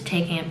it's just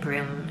taking up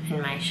room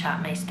in my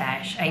Shop My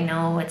Stash. I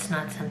know it's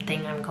not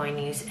something I'm going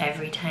to use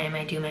every time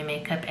I do my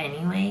makeup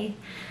anyway,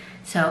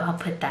 so I'll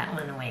put that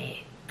one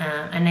away.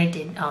 And I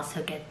did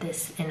also get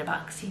this in a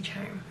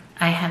BoxyCharm.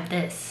 I have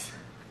this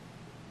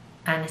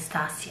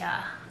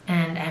Anastasia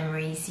and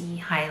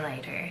Amrezy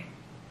highlighter.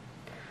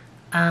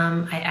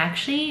 I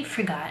actually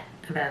forgot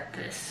about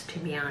this, to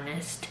be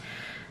honest,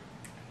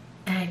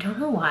 and I don't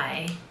know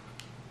why.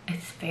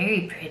 It's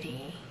very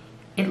pretty.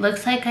 It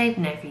looks like I've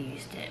never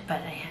used it,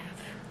 but I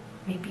have.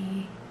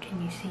 Maybe,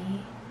 can you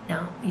see?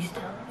 No,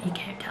 you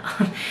can't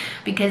tell.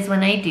 Because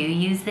when I do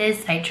use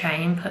this, I try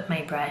and put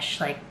my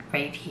brush like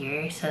right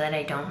here so that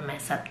I don't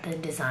mess up the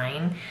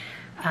design.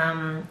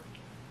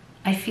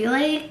 I feel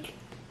like,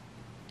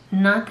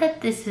 not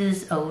that this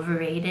is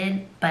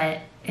overrated,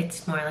 but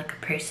it's more like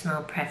a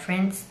personal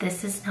preference.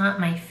 This is not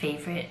my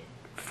favorite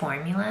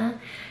formula.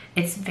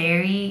 It's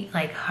very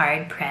like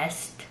hard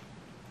pressed,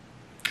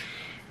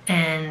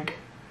 and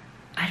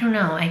I don't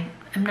know,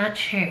 I'm not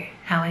sure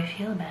how I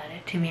feel about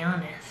it, to be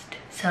honest.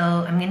 So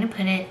I'm gonna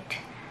put it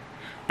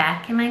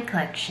back in my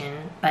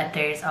collection, but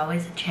there's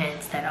always a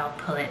chance that I'll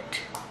pull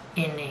it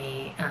in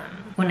a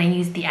when I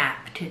use the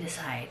app to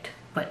decide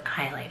what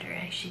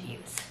highlighter I should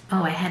use.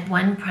 Oh, I had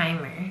one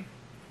primer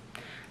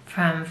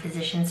from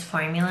Physicians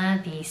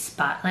Formula, the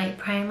Spotlight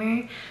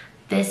Primer.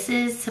 This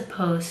is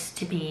supposed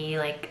to be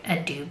like a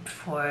dupe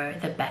for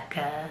the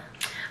Becca.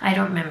 I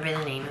don't remember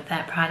the name of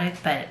that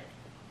product, but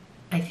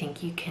I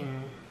think you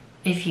can,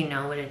 if you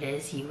know what it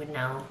is, you would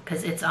know,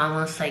 because it's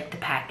almost like the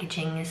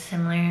packaging is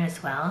similar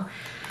as well.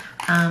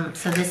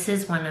 So this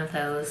is one of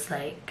those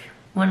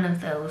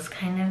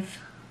kind of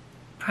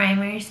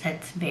primers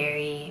that's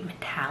very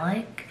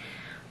metallic.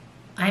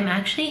 I'm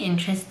actually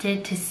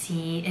interested to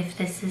see if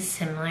this is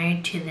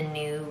similar to the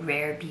new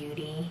Rare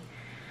Beauty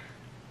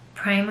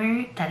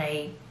primer that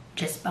I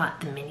just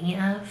bought the mini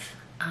of.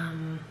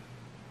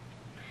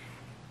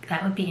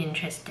 That would be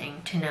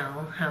interesting to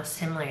know how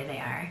similar they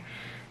are.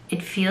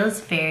 It feels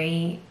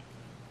very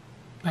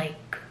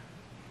like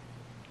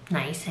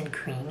nice and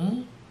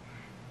creamy.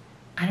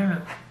 I don't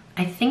know.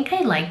 I think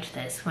I liked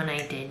this when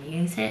I did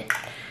use it,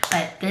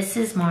 but this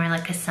is more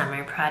like a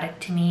summer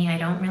product to me. I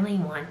don't really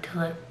want to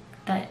look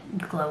that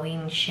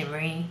glowing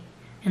shimmery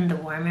in the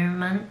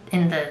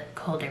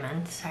colder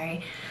months,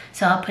 sorry.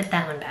 So I'll put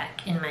that one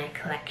back in my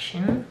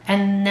collection.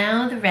 And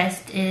now the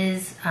rest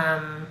is,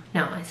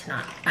 no, it's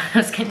not. I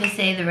was gonna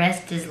say the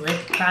rest is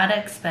lip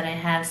products, but I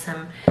have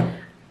some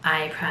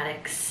eye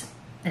products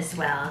as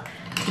well.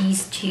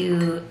 These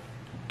two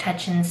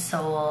Touch and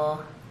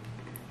Soul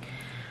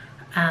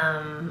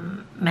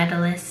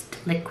Medalist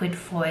Liquid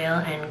Foil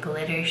and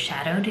Glitter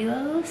Shadow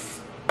Duos.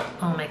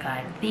 Oh my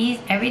god, these,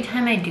 every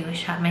time I do a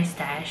Shop My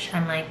Stash,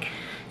 I'm like,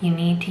 you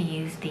need to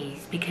use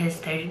these because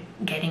they're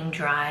getting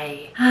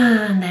dry.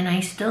 And then I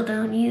still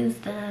don't use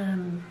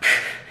them.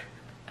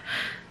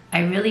 I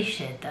really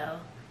should though,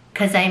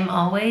 because I'm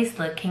always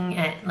looking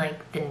at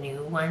like the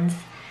new ones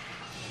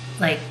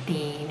like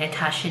the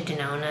Natasha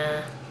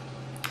Denona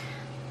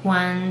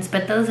ones,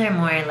 but those are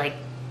more like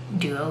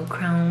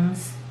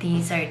duochromes.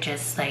 These are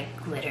just like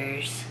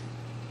glitters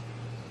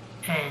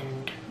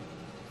and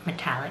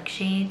metallic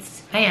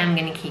shades. I am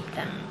gonna keep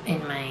them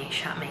in my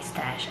Shop My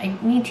Stash. I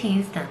need to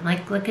use them.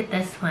 Like, look at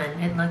this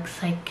one. It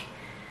looks like,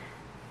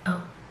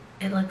 oh,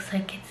 it looks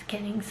like it's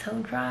getting so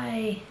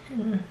dry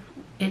and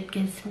it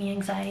gives me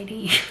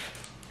anxiety.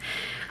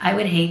 I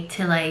would hate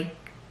to like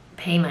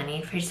pay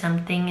money for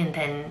something and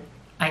then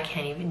I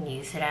can't even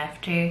use it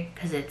after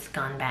because it's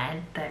gone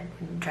bad. That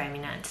would drive me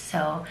nuts.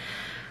 So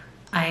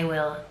I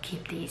will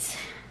keep these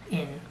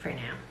in for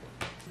now.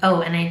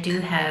 Oh, and I do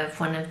have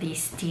one of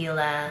these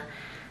Stila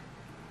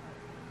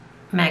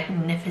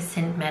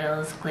Magnificent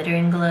Metals Glitter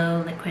and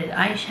Glow liquid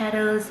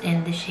eyeshadows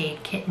in the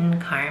shade Kitten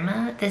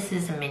Karma. This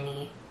is a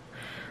mini.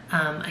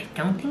 I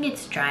don't think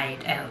it's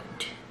dried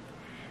out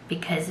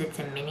because it's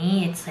a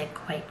mini. It's like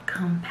quite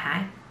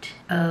compact.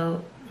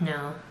 Oh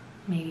no,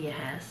 maybe it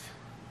has.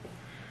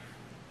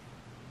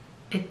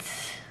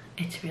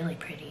 It's really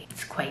pretty.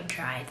 It's quite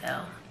dry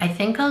though. I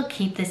think I'll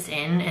keep this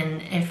in,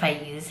 and if I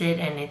use it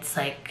and it's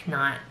like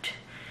not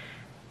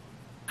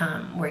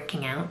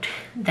working out,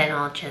 then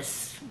I'll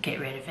just get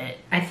rid of it.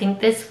 I think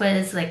this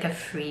was like a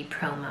free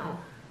promo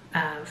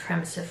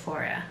from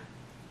Sephora,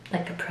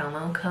 like a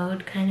promo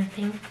code kind of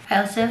thing. I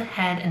also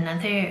had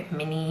another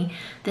mini.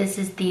 This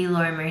is the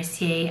Laura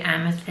Mercier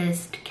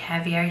Amethyst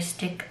Caviar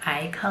Stick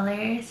Eye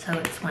Color. So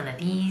it's one of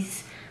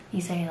these.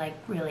 These are like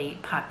really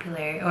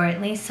popular, or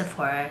at least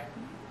Sephora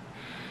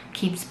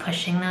keeps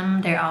pushing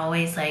them. They're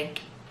always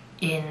like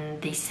in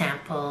the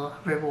sample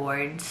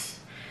rewards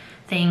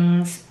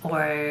things,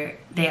 or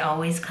they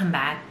always come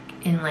back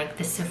in like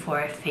the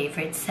Sephora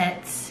favorite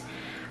sets.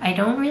 I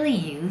don't really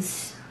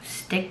use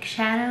stick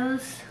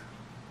shadows.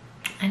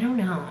 I don't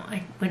know,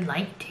 I would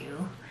like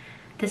to.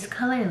 This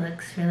color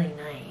looks really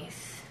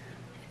nice.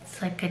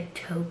 It's like a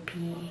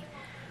taupey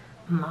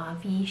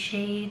mauve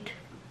shade.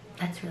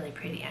 That's really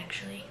pretty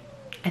actually.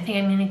 I think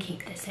I'm gonna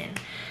keep this in,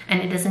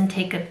 and it doesn't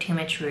take up too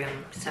much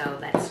room, so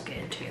that's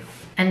good too.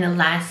 And the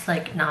last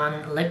like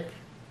non-lip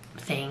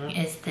thing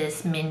is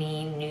this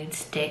mini Nude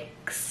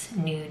Sticks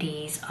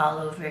Nudies All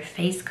Over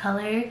Face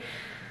color.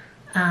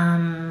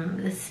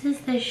 This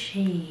is the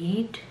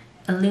shade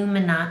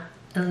Illuminati.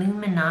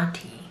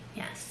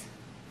 Yes,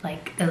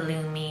 like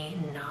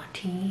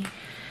Illuminati.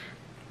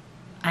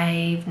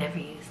 I've never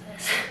used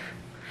this.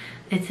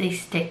 It's a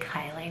stick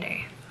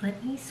highlighter.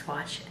 Let me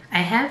swatch it. I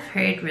have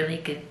heard really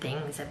good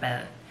things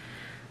about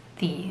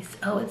these.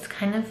 Oh, it's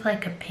kind of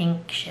like a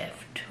pink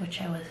shift,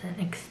 which I wasn't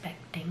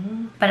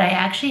expecting. But I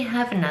actually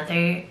have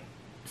another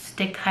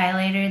stick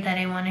highlighter that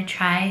I want to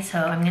try,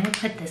 so I'm gonna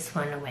put this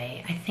one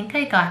away. I think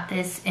I got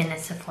this in a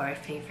Sephora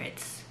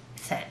favorites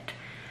set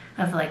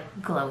of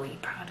like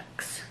glowy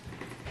products.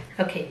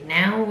 Okay,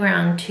 now we're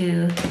on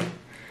to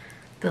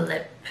the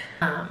lip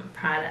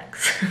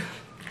products.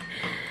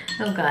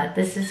 Oh god,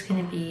 this is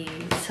gonna be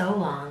so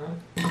long.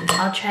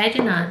 I'll try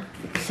to not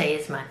say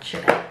as much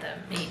about them,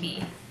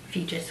 maybe, if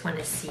you just want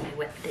to see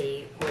what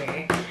they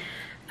were.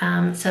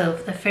 So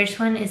the first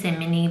one is a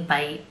mini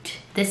bite.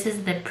 This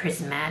is the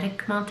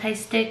prismatic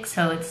multi-stick,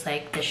 so it's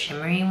like the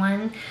shimmery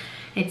one.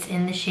 It's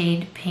in the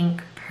shade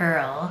Pink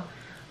Pearl.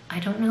 I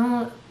don't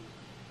know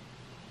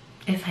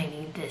if I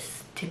need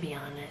this, to be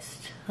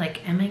honest.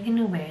 Like, am I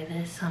gonna wear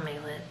this on my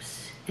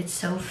lips? It's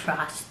so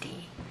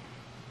frosty.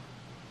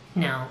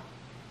 No.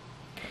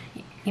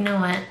 You know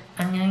what?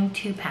 I'm going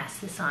to pass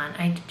this on.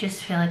 I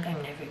just feel like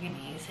I'm never going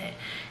to use it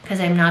because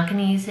I'm not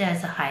going to use it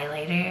as a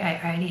highlighter.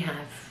 I already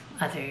have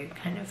other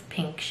kind of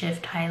pink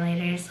shift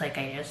highlighters, like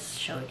I just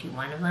showed you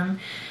one of them.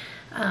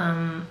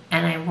 And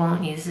I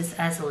won't use this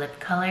as a lip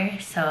color,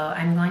 so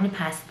I'm going to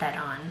pass that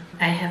on.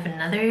 I have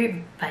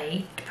another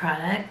Bite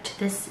product.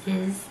 This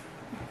is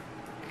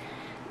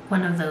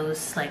one of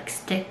those like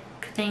stick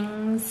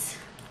things.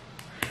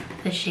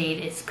 The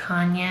shade is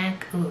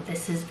Cognac. Ooh,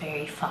 this is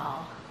very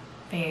fall.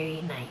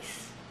 Very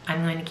nice.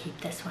 I'm going to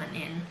keep this one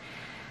in.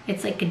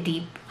 It's like a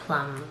deep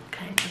plum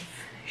kind of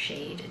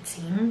shade, it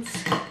seems.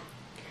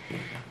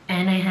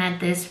 And I had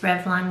this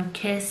Revlon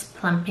Kiss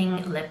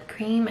Plumping Lip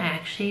Cream. I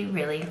actually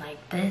really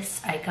like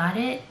this. I got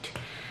it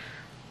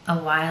a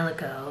while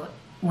ago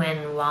when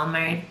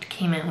Walmart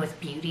came out with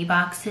beauty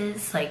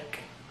boxes. Like,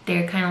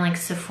 they're kind of like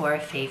Sephora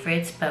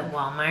favorites, but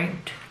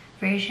Walmart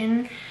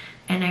version.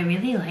 And I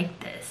really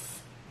like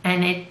this.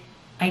 And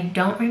I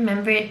don't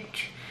remember it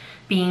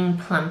being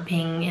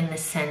plumping in the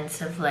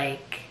sense of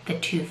like the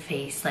Too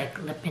Faced like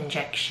lip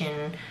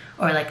injection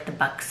or like the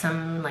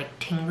Buxom like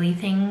tingly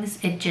things.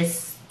 It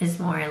just is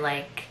more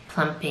like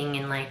plumping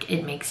and like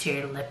it makes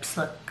your lips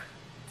look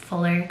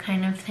fuller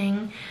kind of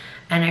thing.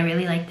 And I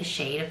really like the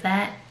shade of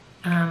that.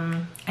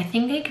 I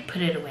think I could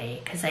put it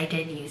away because I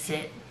did use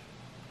it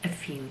a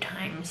few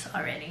times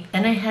already.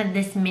 Then I had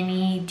this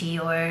mini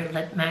Dior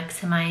Lip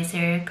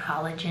Maximizer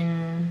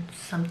Collagen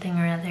something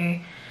or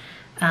other.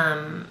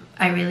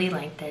 I really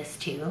like this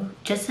too,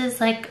 just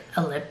as like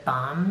a lip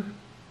balm.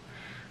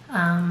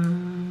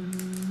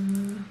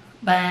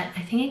 but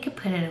I think I could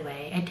put it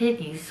away. I did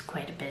use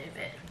quite a bit of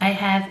it. I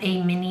have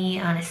a mini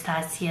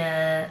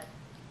Anastasia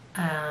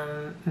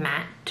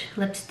matte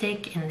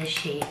lipstick in the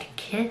shade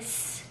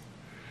Kiss.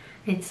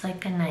 It's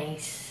like a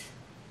nice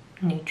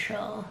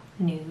neutral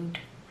nude.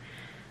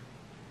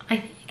 I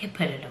think I could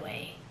put it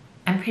away.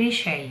 I'm pretty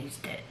sure I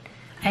used it.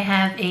 I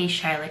have a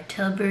Charlotte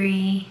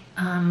Tilbury.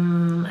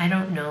 I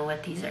don't know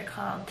what these are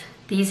called.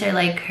 These are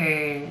like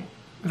her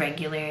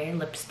regular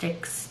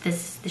lipsticks.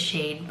 This is the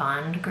shade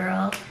Bond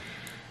Girl.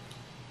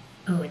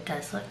 Oh, it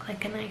does look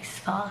like a nice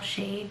fall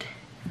shade.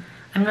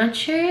 I'm not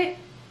sure.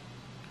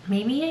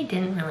 Maybe I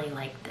didn't really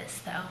like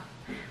this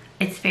though.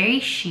 It's very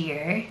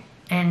sheer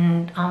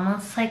and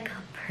almost like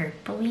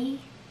purpley.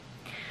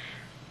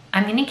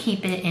 I'm gonna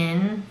keep it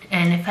in,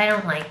 and if I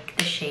don't like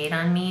the shade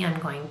on me, I'm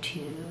going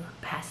to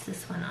pass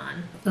this one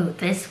on. Ooh,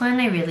 this one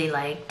I really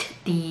liked.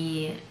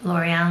 The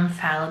L'Oreal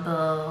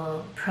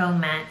Infallible Pro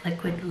Matte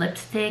Liquid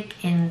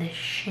Lipstick in the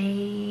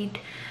shade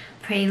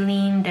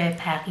Praline de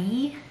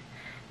Paris.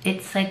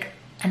 It's like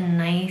a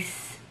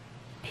nice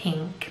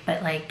pink,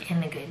 but like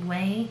in a good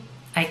way.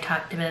 I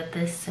talked about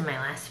this in my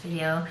last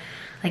video.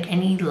 Like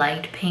any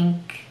light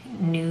pink,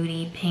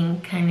 nudie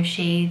pink kind of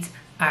shades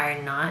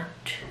are not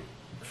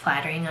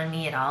flattering on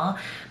me at all,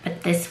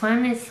 but this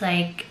one is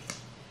like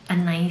a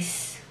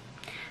nice,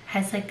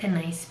 has like a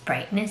nice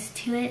brightness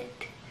to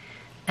it.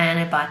 And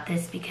I bought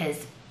this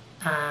because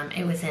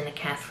it was in a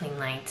Kathleen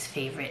Light's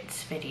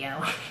favorites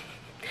video.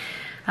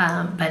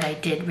 But I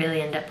did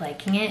really end up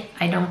liking it.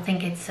 I don't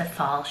think it's a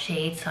fall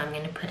shade, so I'm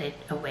gonna put it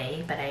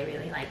away, but I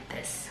really like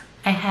this.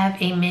 I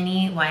have a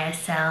mini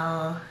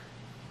YSL,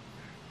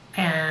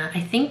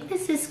 I think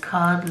this is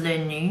called Le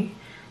Nu,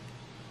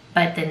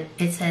 but then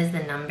it says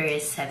the number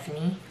is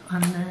 70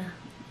 on the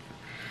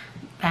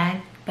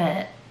bag.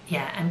 But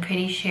yeah, I'm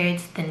pretty sure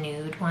it's the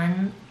nude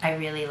one. I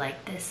really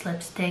like this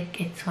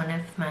lipstick. It's one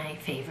of my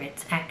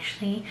favorites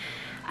actually.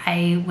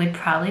 I would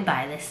probably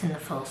buy this in the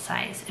full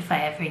size if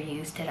I ever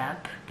used it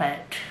up,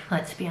 but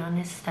let's be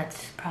honest,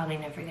 that's probably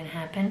never gonna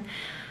happen.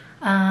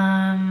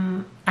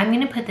 I'm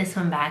gonna put this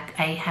one back.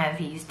 I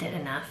have used it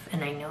enough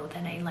and I know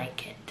that I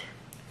like it.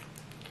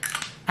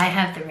 I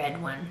have the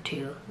red one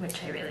too,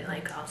 which I really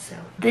like also.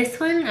 This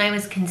one I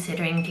was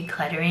considering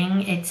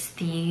decluttering. It's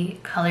the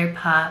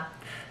ColourPop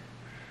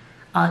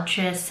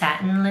Ultra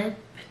Satin Lip,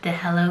 the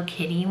Hello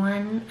Kitty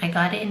one. I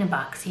got it in a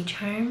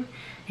BoxyCharm.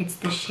 It's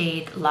the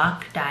shade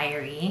Lock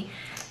Diary.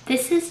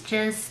 This is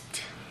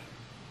just,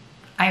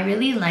 I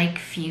really like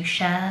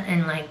fuchsia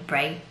and like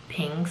bright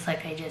pinks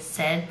like I just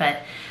said,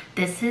 but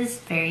this is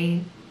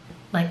very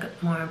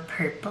like more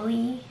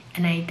purpley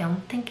and I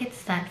don't think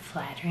it's that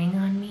flattering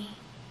on me.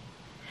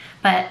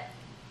 But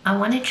I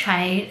want to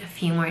try it a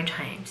few more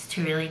times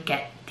to really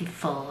get the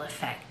full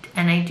effect.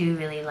 And I do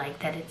really like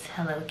that it's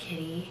Hello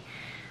Kitty.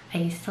 I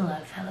used to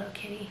love Hello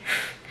Kitty.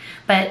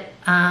 But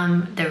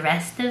the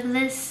rest of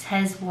this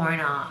has worn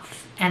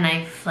off. And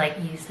I've like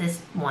used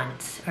this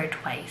once or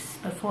twice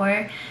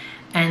before.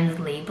 And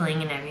the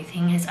labeling and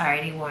everything has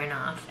already worn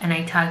off. And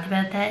I talked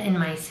about that in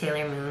my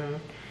Sailor Moon.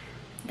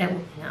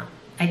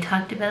 I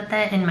talked about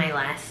that in my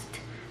last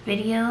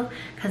video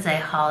because I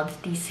hauled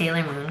the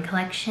Sailor Moon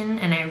collection,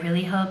 and I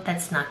really hope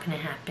that's not going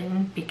to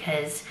happen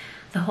because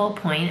the whole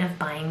point of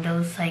buying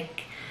those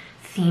like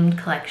themed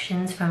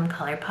collections from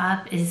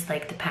ColourPop is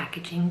like the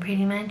packaging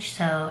pretty much,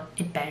 so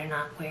it better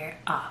not wear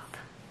off.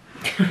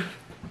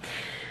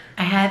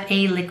 I have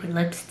a liquid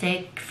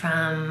lipstick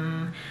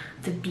from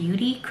the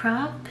Beauty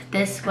Crop.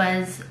 This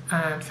was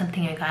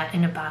something I got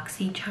in a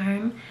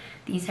BoxyCharm.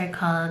 These are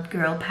called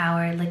Girl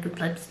Power liquid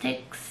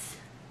lipsticks.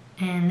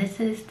 And this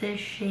is the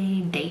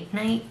shade Date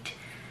Night.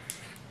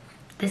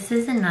 This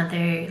is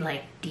another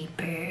like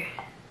deeper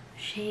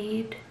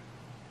shade.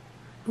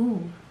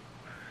 Ooh,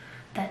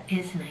 that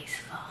is a nice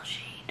fall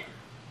shade.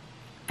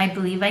 I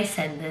believe I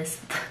said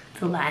this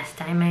the last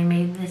time I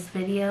made this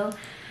video,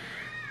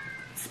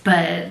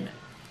 but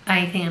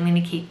I think I'm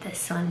gonna keep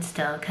this one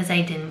still because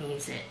I didn't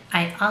use it.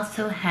 I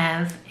also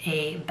have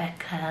a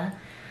Becca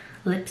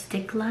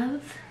Lipstick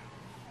Love.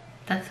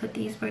 That's what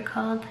these were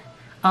called.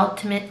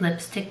 Ultimate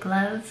Lipstick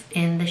Love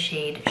in the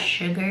shade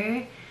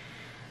Sugar.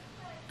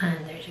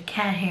 And there's a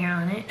cat hair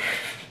on it.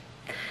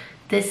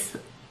 This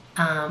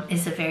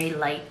is a very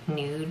light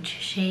nude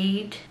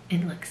shade.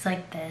 It looks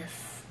like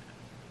this.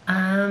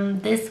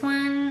 This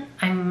one,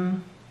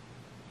 I'm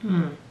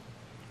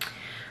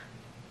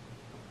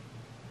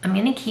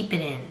gonna keep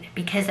it in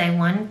because I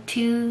want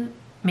to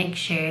make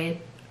sure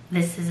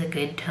this is a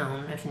good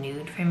tone of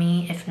nude for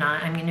me. If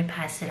not, I'm gonna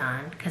pass it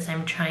on because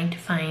I'm trying to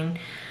find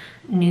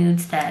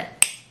nudes that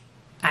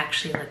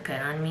actually look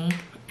good on me,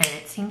 and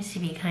it seems to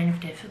be kind of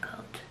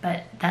difficult,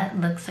 but that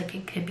looks like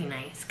it could be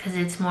nice because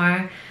it's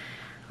more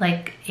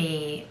like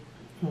a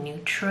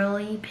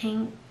neutrally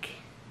pink,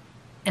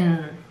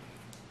 and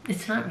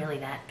it's not really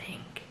that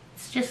pink.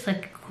 It's just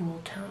like a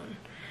cool tone.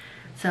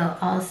 So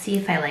I'll see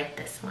if I like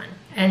this one.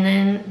 And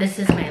then this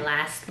is my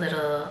last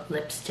little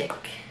lipstick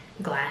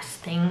glass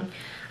thing.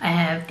 I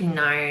have the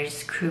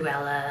NARS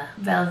Cruella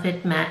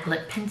Velvet Matte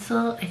Lip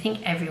Pencil. I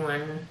think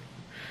everyone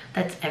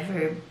that's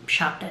ever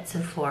shopped at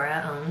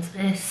Sephora owns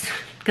this,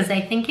 because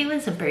I think it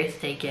was a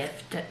birthday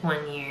gift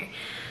 1 year.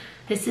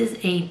 This is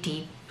a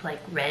deep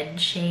like red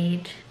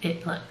shade.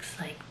 It looks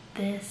like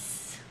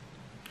this.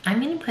 I'm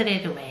gonna put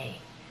it away.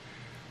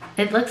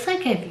 It looks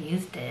like I've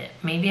used it.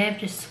 Maybe I've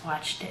just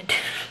swatched it.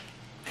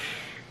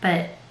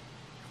 But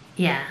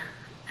yeah,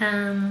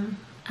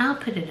 I'll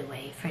put it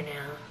away for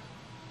now,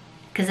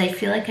 because I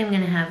feel like I'm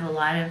gonna have a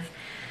lot of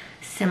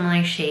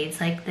similar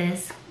shades like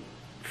this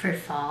for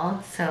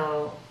fall.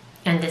 So,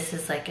 and this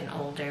is like an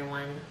older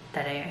one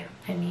that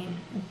I mean,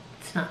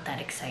 it's not that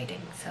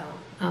exciting, so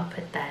I'll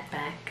put that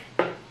back.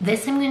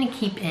 This I'm gonna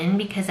keep in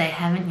because I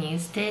haven't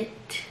used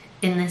it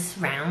in this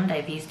round.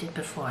 I've used it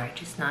before,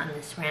 just not in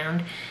this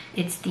round.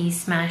 It's the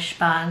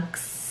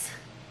Smashbox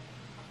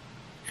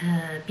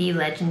Be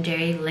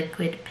Legendary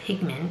Liquid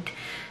Pigment.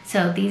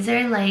 So these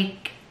are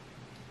like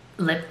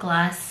lip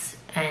gloss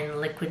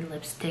and liquid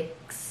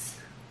lipsticks,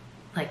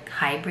 like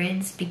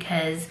hybrids,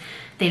 because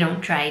they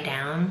don't dry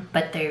down,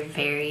 but they're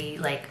very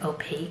like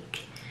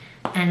opaque.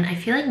 And I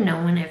feel like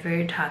no one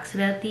ever talks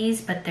about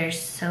these, but they're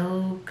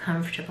so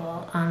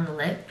comfortable on the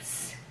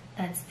lips.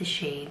 That's the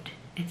shade.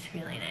 It's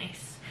really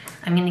nice.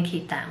 I'm gonna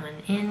keep that one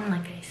in,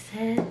 like I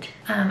said.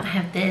 I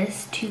have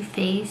this Too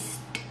Faced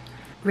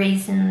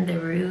Raisin the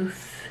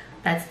Roof.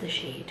 That's the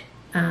shade.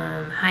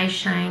 High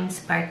Shine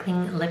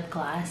Sparkling Lip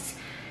Gloss.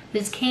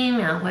 This came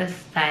out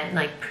with that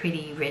like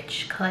Pretty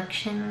Rich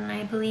collection,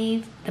 I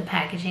believe. The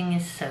packaging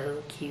is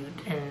so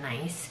cute and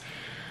nice.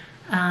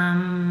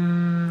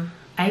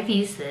 I've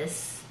used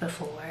this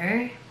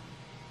before.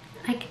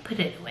 I can put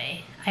it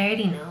away. I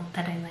already know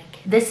that I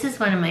like it. This is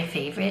one of my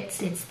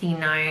favorites. It's the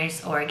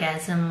NARS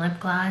Orgasm Lip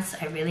Gloss.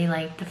 I really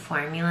like the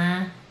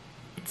formula.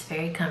 It's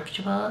very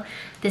comfortable.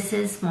 This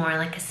is more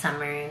like a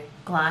summer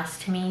gloss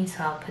to me,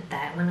 so I'll put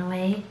that one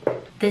away.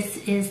 This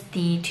is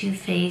the Too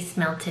Faced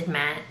Melted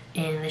Matte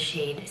in the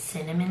shade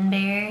Cinnamon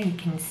Bear. You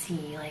can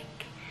see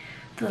like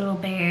the little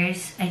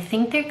bears. I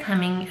think they're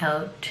coming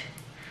out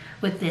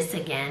with this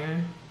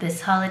again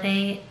this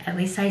holiday. At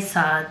least I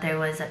saw there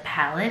was a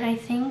palette, I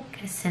think,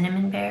 a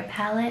Cinnamon Bear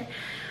palette.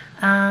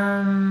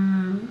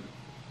 I'm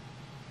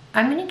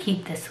gonna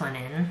keep this one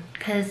in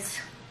because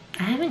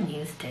I haven't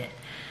used it,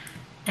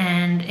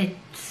 and it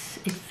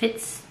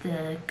fits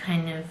the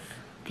kind of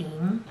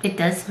theme. It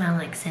does smell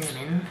like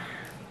cinnamon.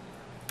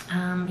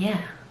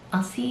 Yeah,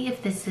 I'll see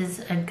if this is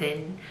a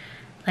good,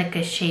 like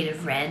a shade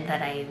of red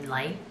that I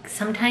like.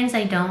 Sometimes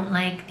I don't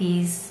like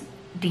these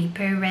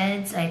deeper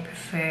reds. I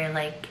prefer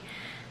like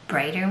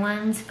brighter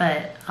ones,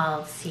 but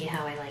I'll see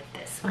how I like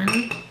this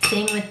one.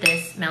 Same with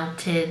this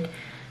Melted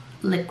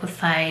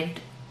Liquefied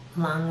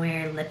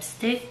Longwear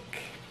lipstick.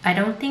 I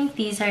don't think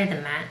these are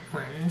the matte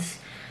ones.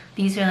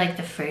 These are like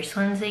the first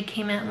ones they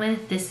came out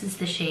with. This is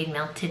the shade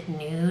Melted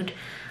Nude.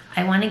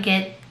 I want to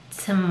get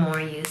some more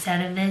use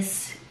out of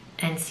this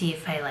and see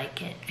if I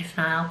like it. If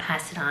not, I'll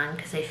pass it on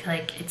because I feel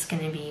like it's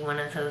going to be one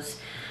of those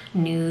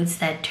nudes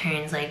that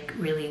turns like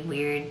really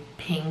weird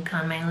pink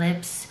on my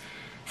lips.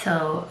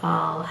 So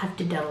I'll have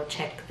to double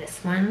check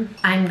this one.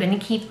 I'm going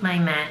to keep my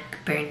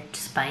MAC Burnt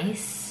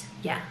Spice.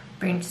 Yeah,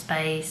 Burnt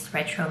Spice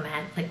Retro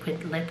Matte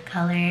Liquid Lip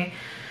Color.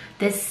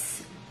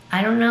 This,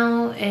 I don't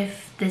know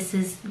if this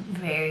is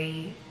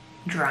very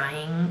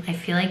drying. I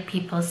feel like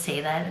people say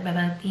that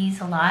about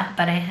these a lot,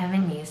 but I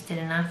haven't used it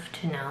enough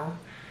to know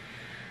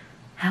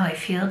how I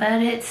feel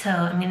about it. So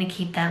I'm going to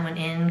keep that one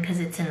in because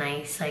it's a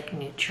nice like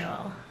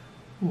neutral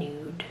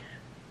nude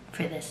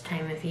for this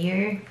time of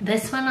year.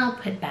 This one I'll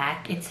put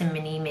back. It's a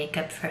mini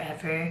Makeup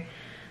Forever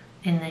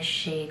in the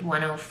shade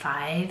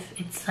 105.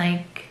 It's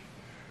like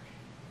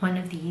one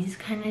of these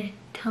kind of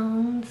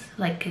tones,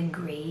 like a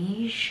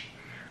grayish.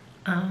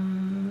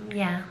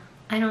 Yeah,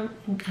 I don't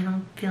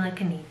feel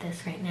like I need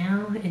this right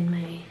now in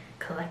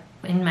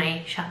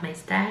my Shop My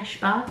Stash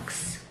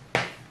box.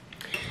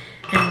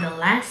 And the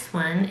last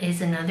one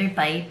is another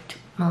Bite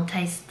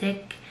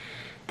Multistick.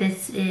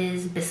 This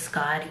is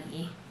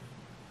Biscotti.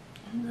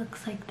 It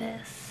looks like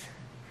this.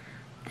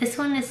 This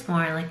one is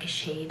more like a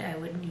shade I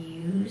would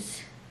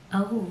use.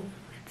 Oh,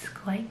 it's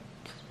quite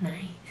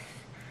nice.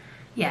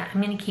 Yeah,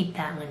 I'm gonna keep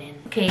that one in.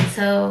 Okay,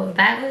 so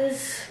that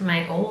was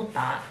my old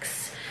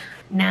box.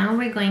 Now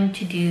we're going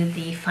to do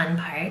the fun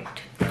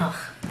part.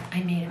 Oh,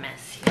 I made a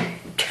mess here.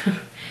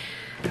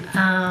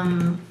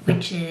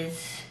 Which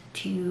is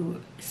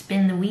to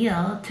spin the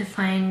wheel to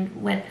find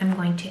what I'm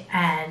going to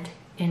add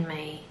in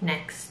my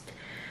next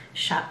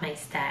Shop My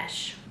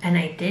Stash. And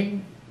I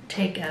did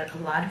take out a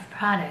lot of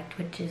product,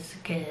 which is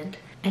good.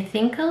 I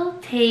think I'll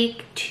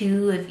take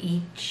 2 of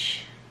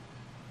each.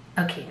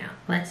 Okay, no,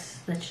 let's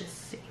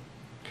just see.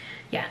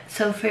 Yeah,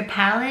 so for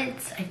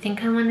palettes, I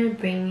think I want to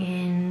bring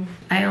in,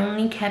 I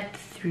only kept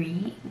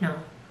 3,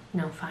 no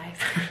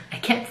 5. I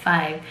kept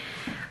 5.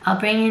 I'll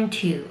bring in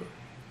 2.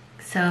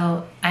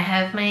 So I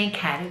have my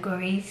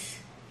categories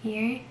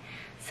here.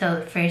 So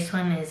the first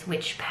one is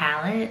which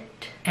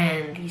palette,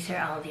 and these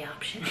are all the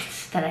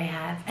options that I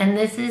have. And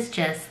this is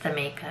just the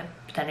makeup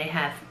that I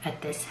have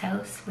at this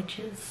house, which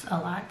is a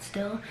lot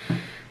still.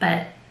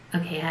 But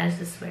okay, how does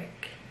this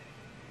work?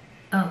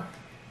 Oh,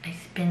 I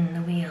spin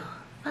the wheel.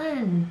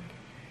 Fun.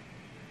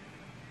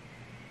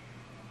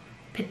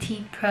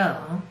 Petite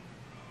Pro.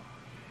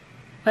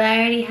 But I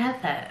already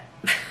have that.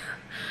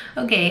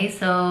 Okay,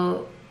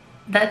 so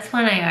that's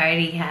one I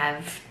already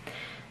have.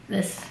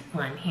 This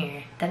one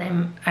here that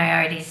I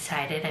already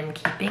decided I'm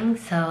keeping,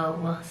 so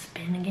we'll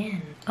spin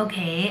again.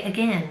 Okay,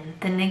 again,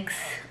 the NYX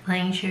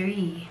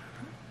lingerie.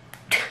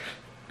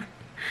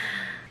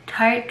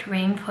 Tarte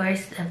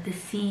Rainforest of the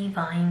Sea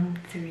Volume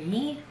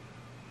 3.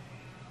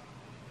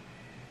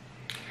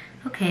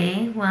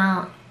 Okay,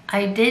 well,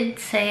 I did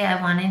say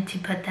I wanted to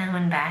put that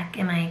one back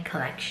in my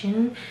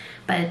collection,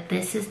 but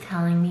this is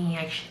telling me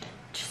I shouldn't,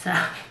 so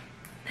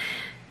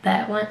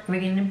that one,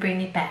 we're gonna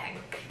bring it back.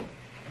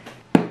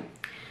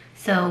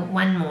 So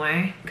one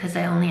more, because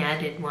I only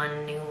added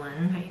one new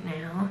one right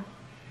now.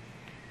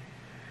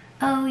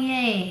 Oh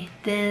yay,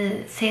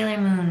 the Sailor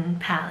Moon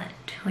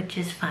palette, which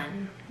is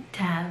fun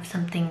to have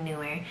something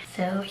newer.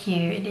 So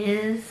here it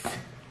is.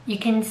 You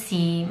can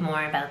see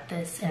more about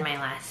this in my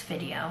last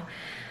video.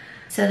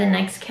 So the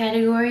next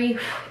category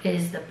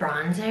is the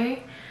bronzer.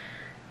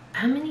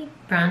 How many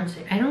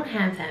bronzer? I don't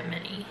have that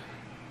many.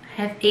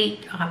 I have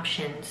 8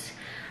 options.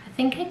 I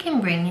think I can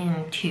bring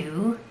in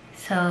 2,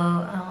 so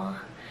I'll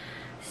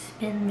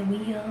spin the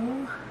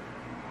wheel.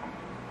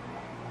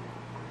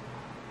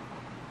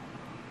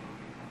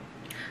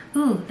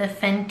 Ooh, the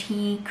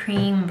Fenty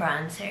Cream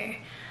Bronzer.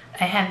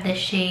 I have the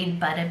shade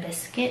Butter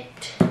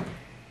Biscuit.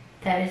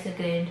 That is a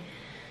good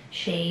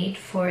shade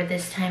for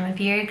this time of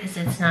year because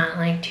it's not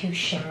like too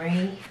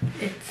shimmery.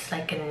 It's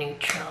like a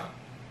neutral.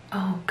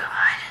 Oh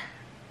god,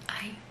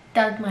 I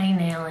dug my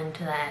nail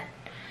into that.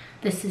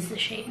 This is the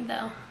shade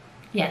though.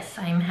 Yes,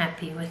 I'm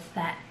happy with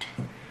that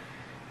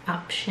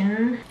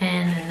option.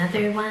 And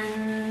another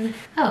one.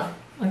 Oh,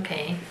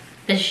 okay.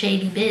 The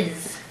Shady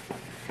Biz,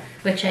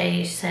 which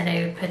I said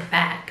I would put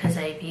back because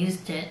I've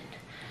used it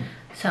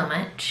so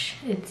much.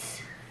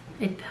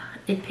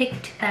 It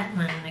picked that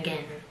one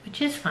again,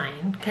 which is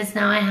fine because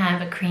now I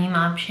have a cream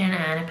option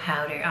and a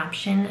powder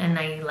option, and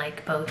I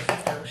like both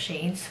of those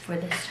shades for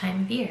this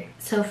time of year.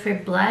 So for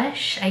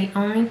blush, I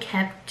only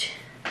kept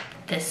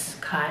this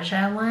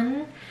Kaja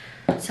one,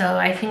 so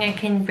I think I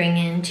can bring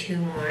in 2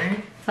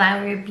 more.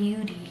 Flower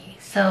Beauty.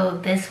 So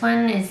this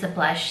one is the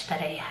blush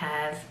that I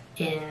have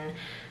in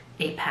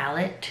a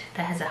palette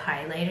that has a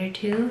highlighter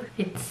too.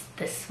 It's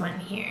this one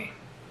here.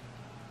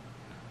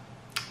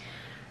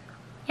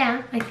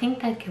 Yeah, I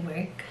think that could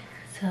work.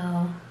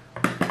 So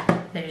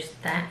there's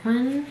that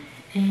one,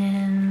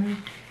 and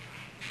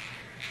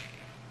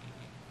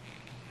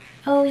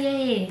oh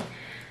yay,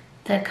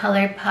 the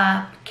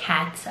ColourPop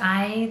Cat's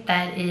Eye.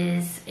 That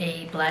is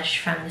a blush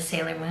from the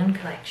Sailor Moon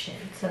collection,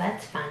 so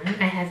that's fun.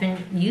 I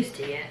haven't used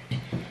it yet.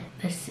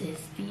 This is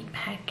the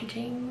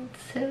packaging.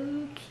 It's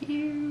so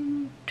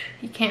cute.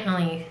 You can't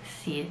really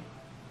see it.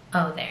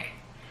 Oh, there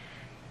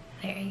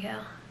you go.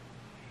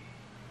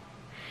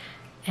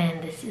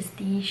 And this is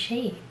the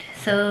shade.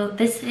 So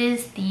this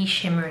is the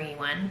shimmery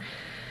one,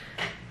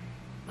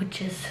 which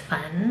is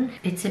fun.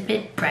 It's a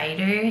bit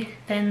brighter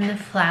than the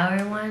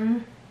flower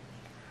one,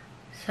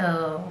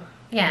 so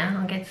yeah,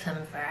 I'll get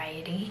some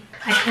variety.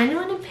 I kind of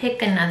want to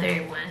pick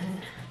another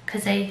one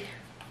because I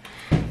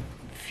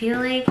feel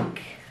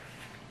like,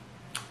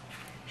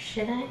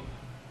 should I?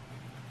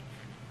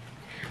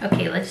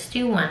 Okay, let's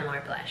do one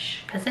more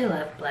blush because I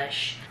love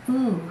blush.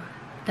 Ooh,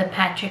 the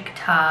Patrick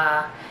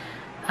Ta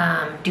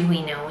Do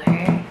We Know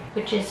Her,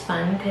 which is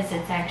fun because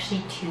it's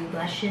actually 2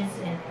 blushes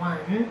in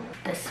one.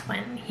 This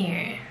one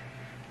here.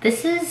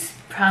 This is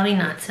probably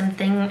not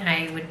something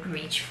I would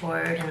reach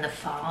for in the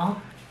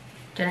fall.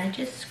 Did I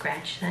just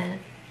scratch that?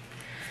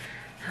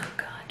 Oh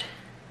god.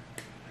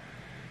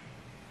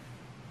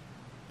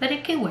 But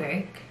it could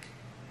work.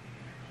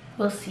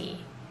 We'll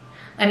see.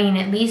 I mean,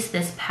 at least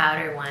this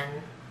powder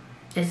one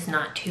is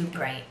not too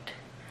bright.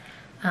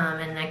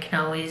 And I can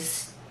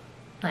always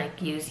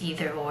like use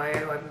either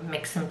or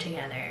mix them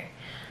together.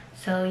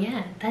 So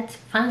yeah, that's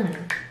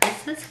fun.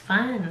 This is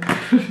fun.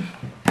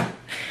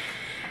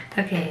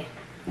 Okay.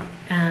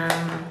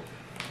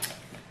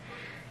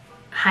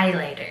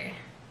 Highlighter.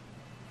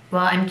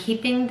 Well, I'm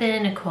keeping the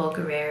Nicole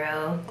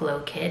Guerrero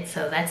Glow Kit,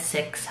 so that's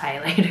 6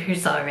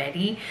 highlighters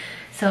already.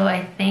 So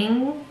I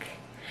think,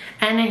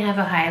 and I have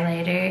a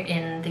highlighter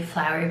in the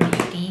Flower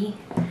Beauty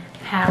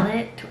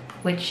palette,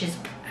 which is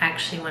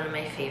actually one of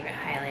my favorite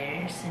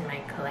highlighters in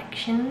my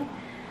collection.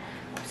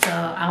 So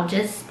I'll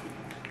just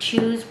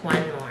choose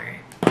one more.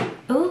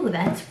 Oh,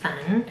 that's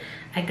fun.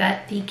 I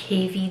got the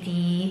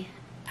KVD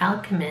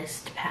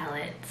Alchemist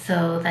palette,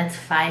 so that's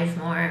 5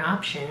 more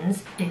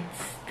options.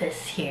 It's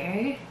this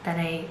here that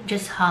I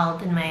just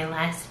hauled in my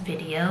last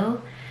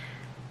video.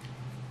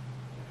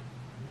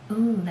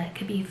 Ooh, that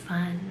could be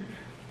fun.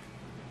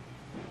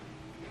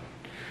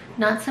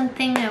 Not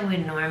something I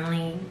would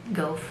normally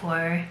go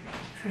for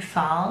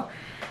fall,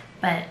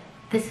 but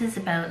this is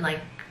about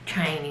like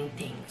trying new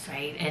things,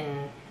 right?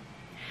 And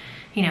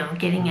you know,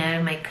 getting out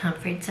of my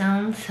comfort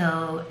zone.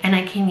 So, and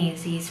I can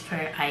use these for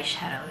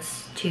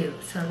eyeshadows too,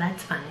 so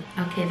that's fun.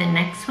 Okay, the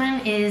next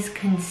one is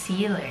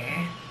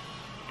concealer.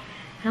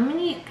 How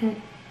many?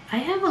 I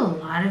have a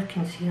lot of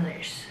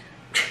concealers.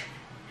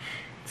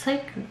 It's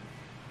like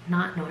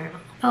not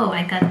normal. Oh,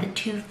 I got the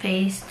Too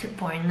Faced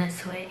Born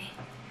This Way,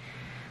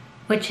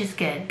 which is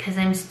good because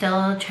I'm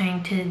still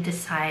trying to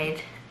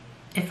decide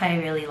if I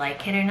really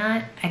like it or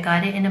not. I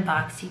got it in a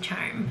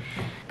BoxyCharm.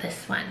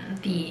 This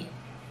one,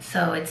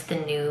 so it's the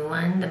new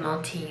one, the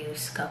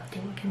multi-use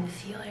sculpting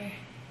concealer,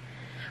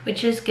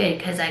 which is good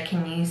because I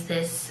can use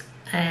this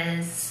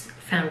as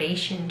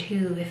foundation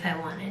too if I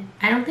wanted.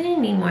 I don't think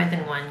I need more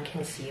than one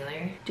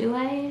concealer. Do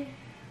I?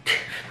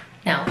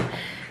 No.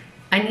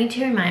 I need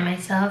to remind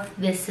myself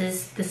this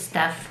is the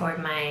stuff for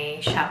my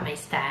Shop My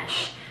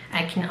Stash.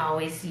 I can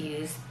always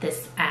use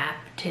this app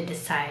to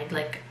decide,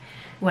 like,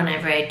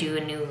 whenever I do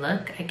a new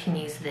look, I can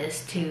use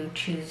this to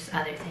choose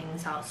other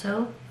things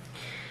also.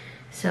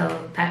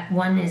 So that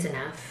one is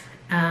enough.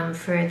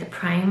 For the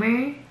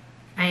primer,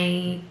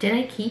 did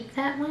I keep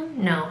that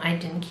one? No, I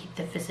didn't keep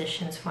the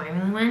Physicians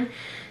Formula one.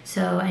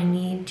 So I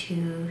need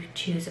to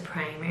choose a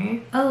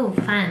primer. Oh,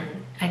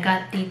 fun. I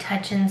got the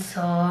Touch in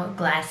Sol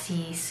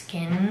Glassy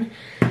Skin.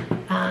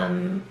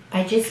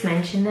 I just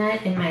mentioned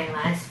that in my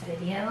last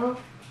video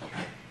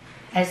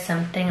as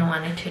something I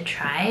wanted to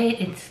try.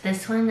 It's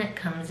this one that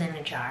comes in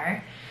a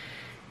jar.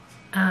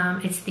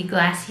 It's the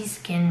Glassy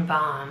Skin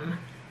Balm,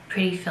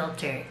 Pretty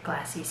Filter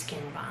Glassy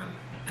Skin Balm.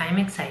 I'm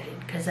excited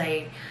because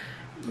I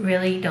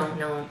really don't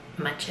know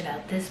much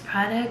about this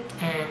product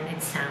and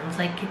it sounds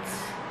like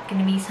it's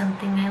gonna be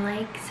something I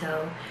like,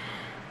 so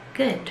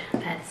good,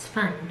 that's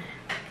fun.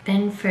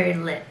 Then for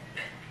lip,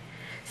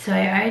 so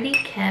I already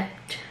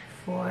kept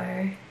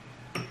 4,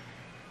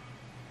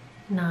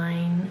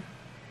 9,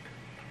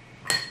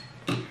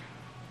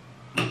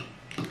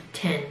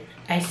 10.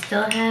 I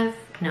still have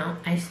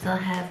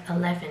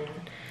 11.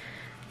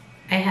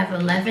 I have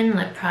 11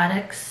 lip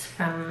products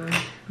from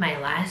my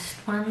last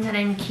one that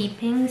I'm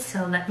keeping,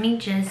 so let me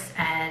just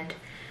add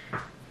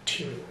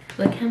 2.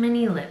 Look how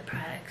many lip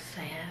products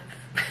I have.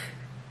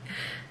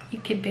 You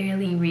could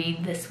barely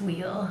read this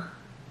wheel.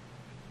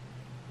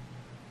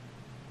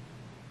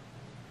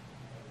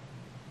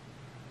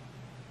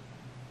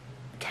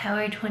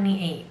 Tower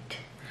 28.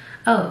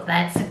 Oh,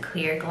 that's a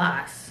clear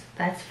gloss.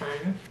 That's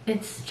fun.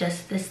 It's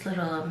just this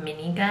little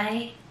mini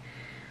guy.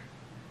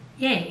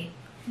 Yay.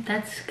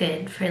 That's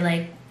good for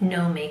like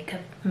no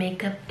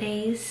makeup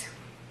days.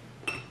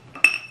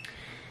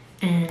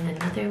 And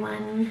another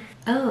one.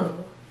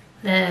 Oh,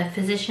 the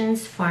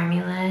Physicians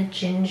Formula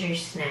Ginger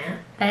Snap.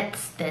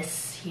 That's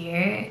this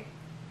here.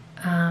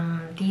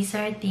 These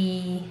are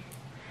the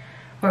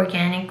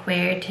Organic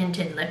Wear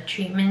Tinted Lip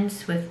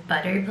Treatments with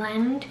Butter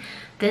Blend.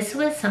 This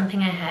was something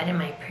I had in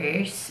my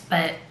purse,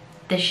 but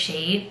the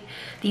shade,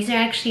 these are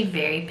actually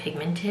very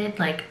pigmented.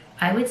 Like,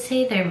 I would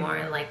say they're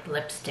more like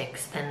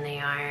lipsticks than they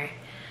are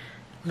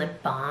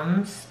lip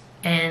balms,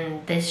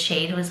 and this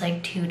shade was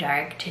like too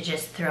dark to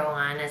just throw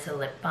on as a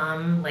lip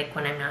balm like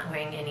when I'm not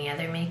wearing any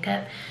other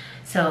makeup,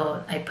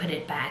 so I put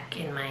it back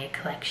in my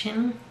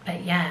collection.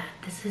 But yeah,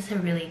 this is a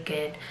really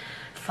good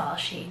fall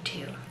shade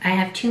too. I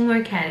have 2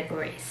 more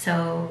categories.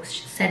 So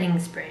setting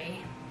spray.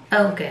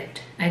 Oh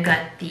good, I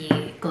got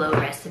the Glow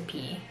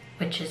Recipe,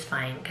 which is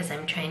fine because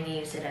I'm trying to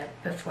use it up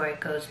before it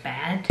goes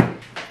bad.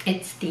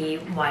 It's the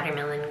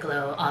Watermelon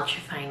Glow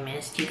Ultra Fine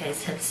Mist. You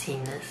guys have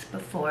seen this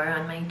before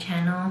on my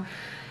channel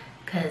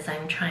because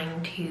I'm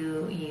trying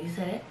to use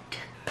it.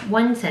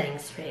 1 setting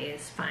spray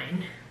is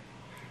fine.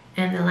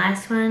 And the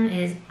last one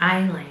is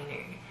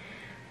eyeliner.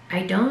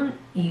 I don't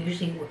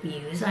usually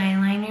use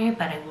eyeliner,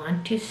 but I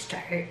want to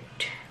start.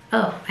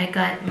 Oh, I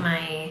got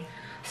my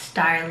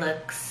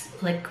Starlooks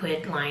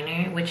liquid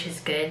liner, which is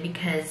good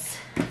because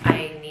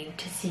I need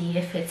to see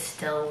if it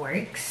still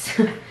works.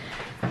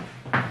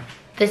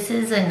 This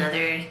is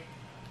another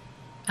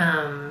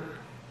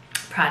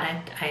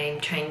product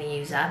I'm trying to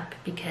use up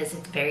because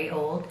it's very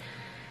old.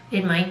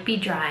 It might be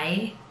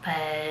dry,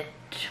 but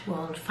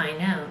we'll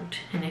find out.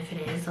 And if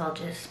it is, I'll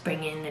just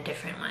bring in a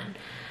different one.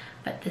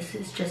 But this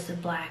is just a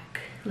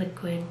black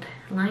liquid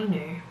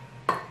liner.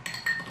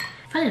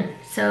 Fun.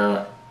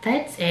 So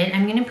that's it.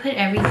 I'm gonna put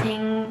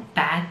everything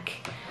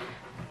back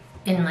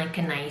in like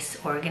a nice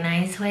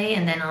organized way,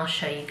 and then I'll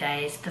show you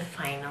guys the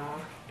final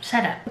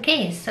setup.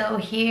 Okay, so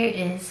here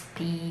is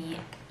the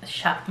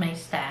Shop My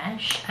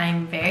Stash.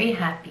 I'm very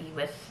happy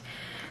with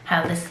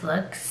how this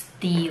looks.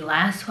 The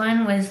last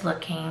one was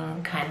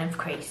looking kind of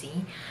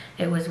crazy.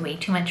 It was way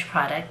too much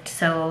product.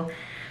 So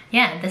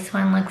yeah, this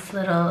one looks a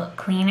little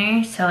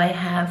cleaner. So I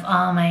have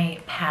all my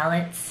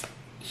palettes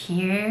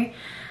here.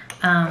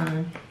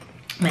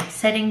 My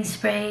setting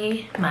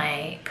spray,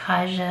 my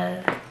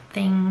Kaja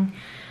thing,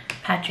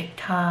 Patrick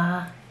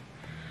Ta.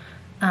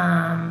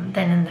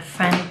 Then in the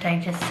front I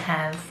just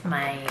have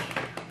my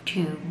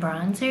 2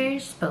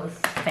 bronzers,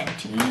 both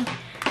Fenty,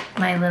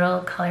 my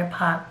little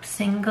ColourPop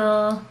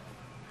single,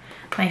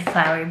 my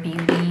Flower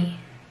Beauty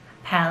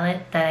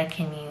palette that I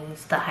can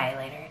use the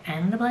highlighter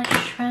and the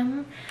blush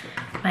from,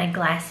 my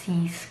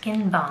Glassy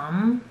Skin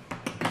Balm,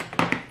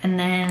 and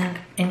then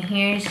in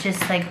here is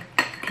just like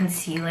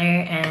concealer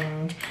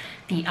and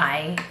the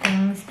eye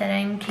things that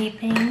I'm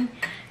keeping.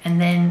 And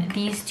then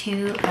these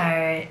two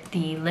are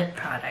the lip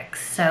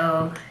products.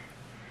 So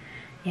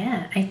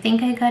yeah, I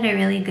think I got a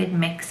really good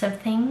mix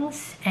of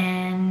things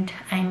and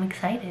I'm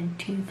excited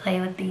to play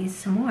with these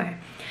some more.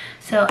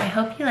 So I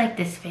hope you liked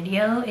this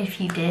video.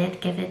 If you did,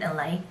 give it a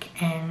like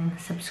and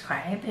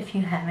subscribe if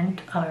you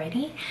haven't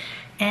already.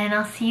 And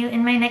I'll see you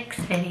in my next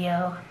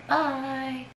video. Bye!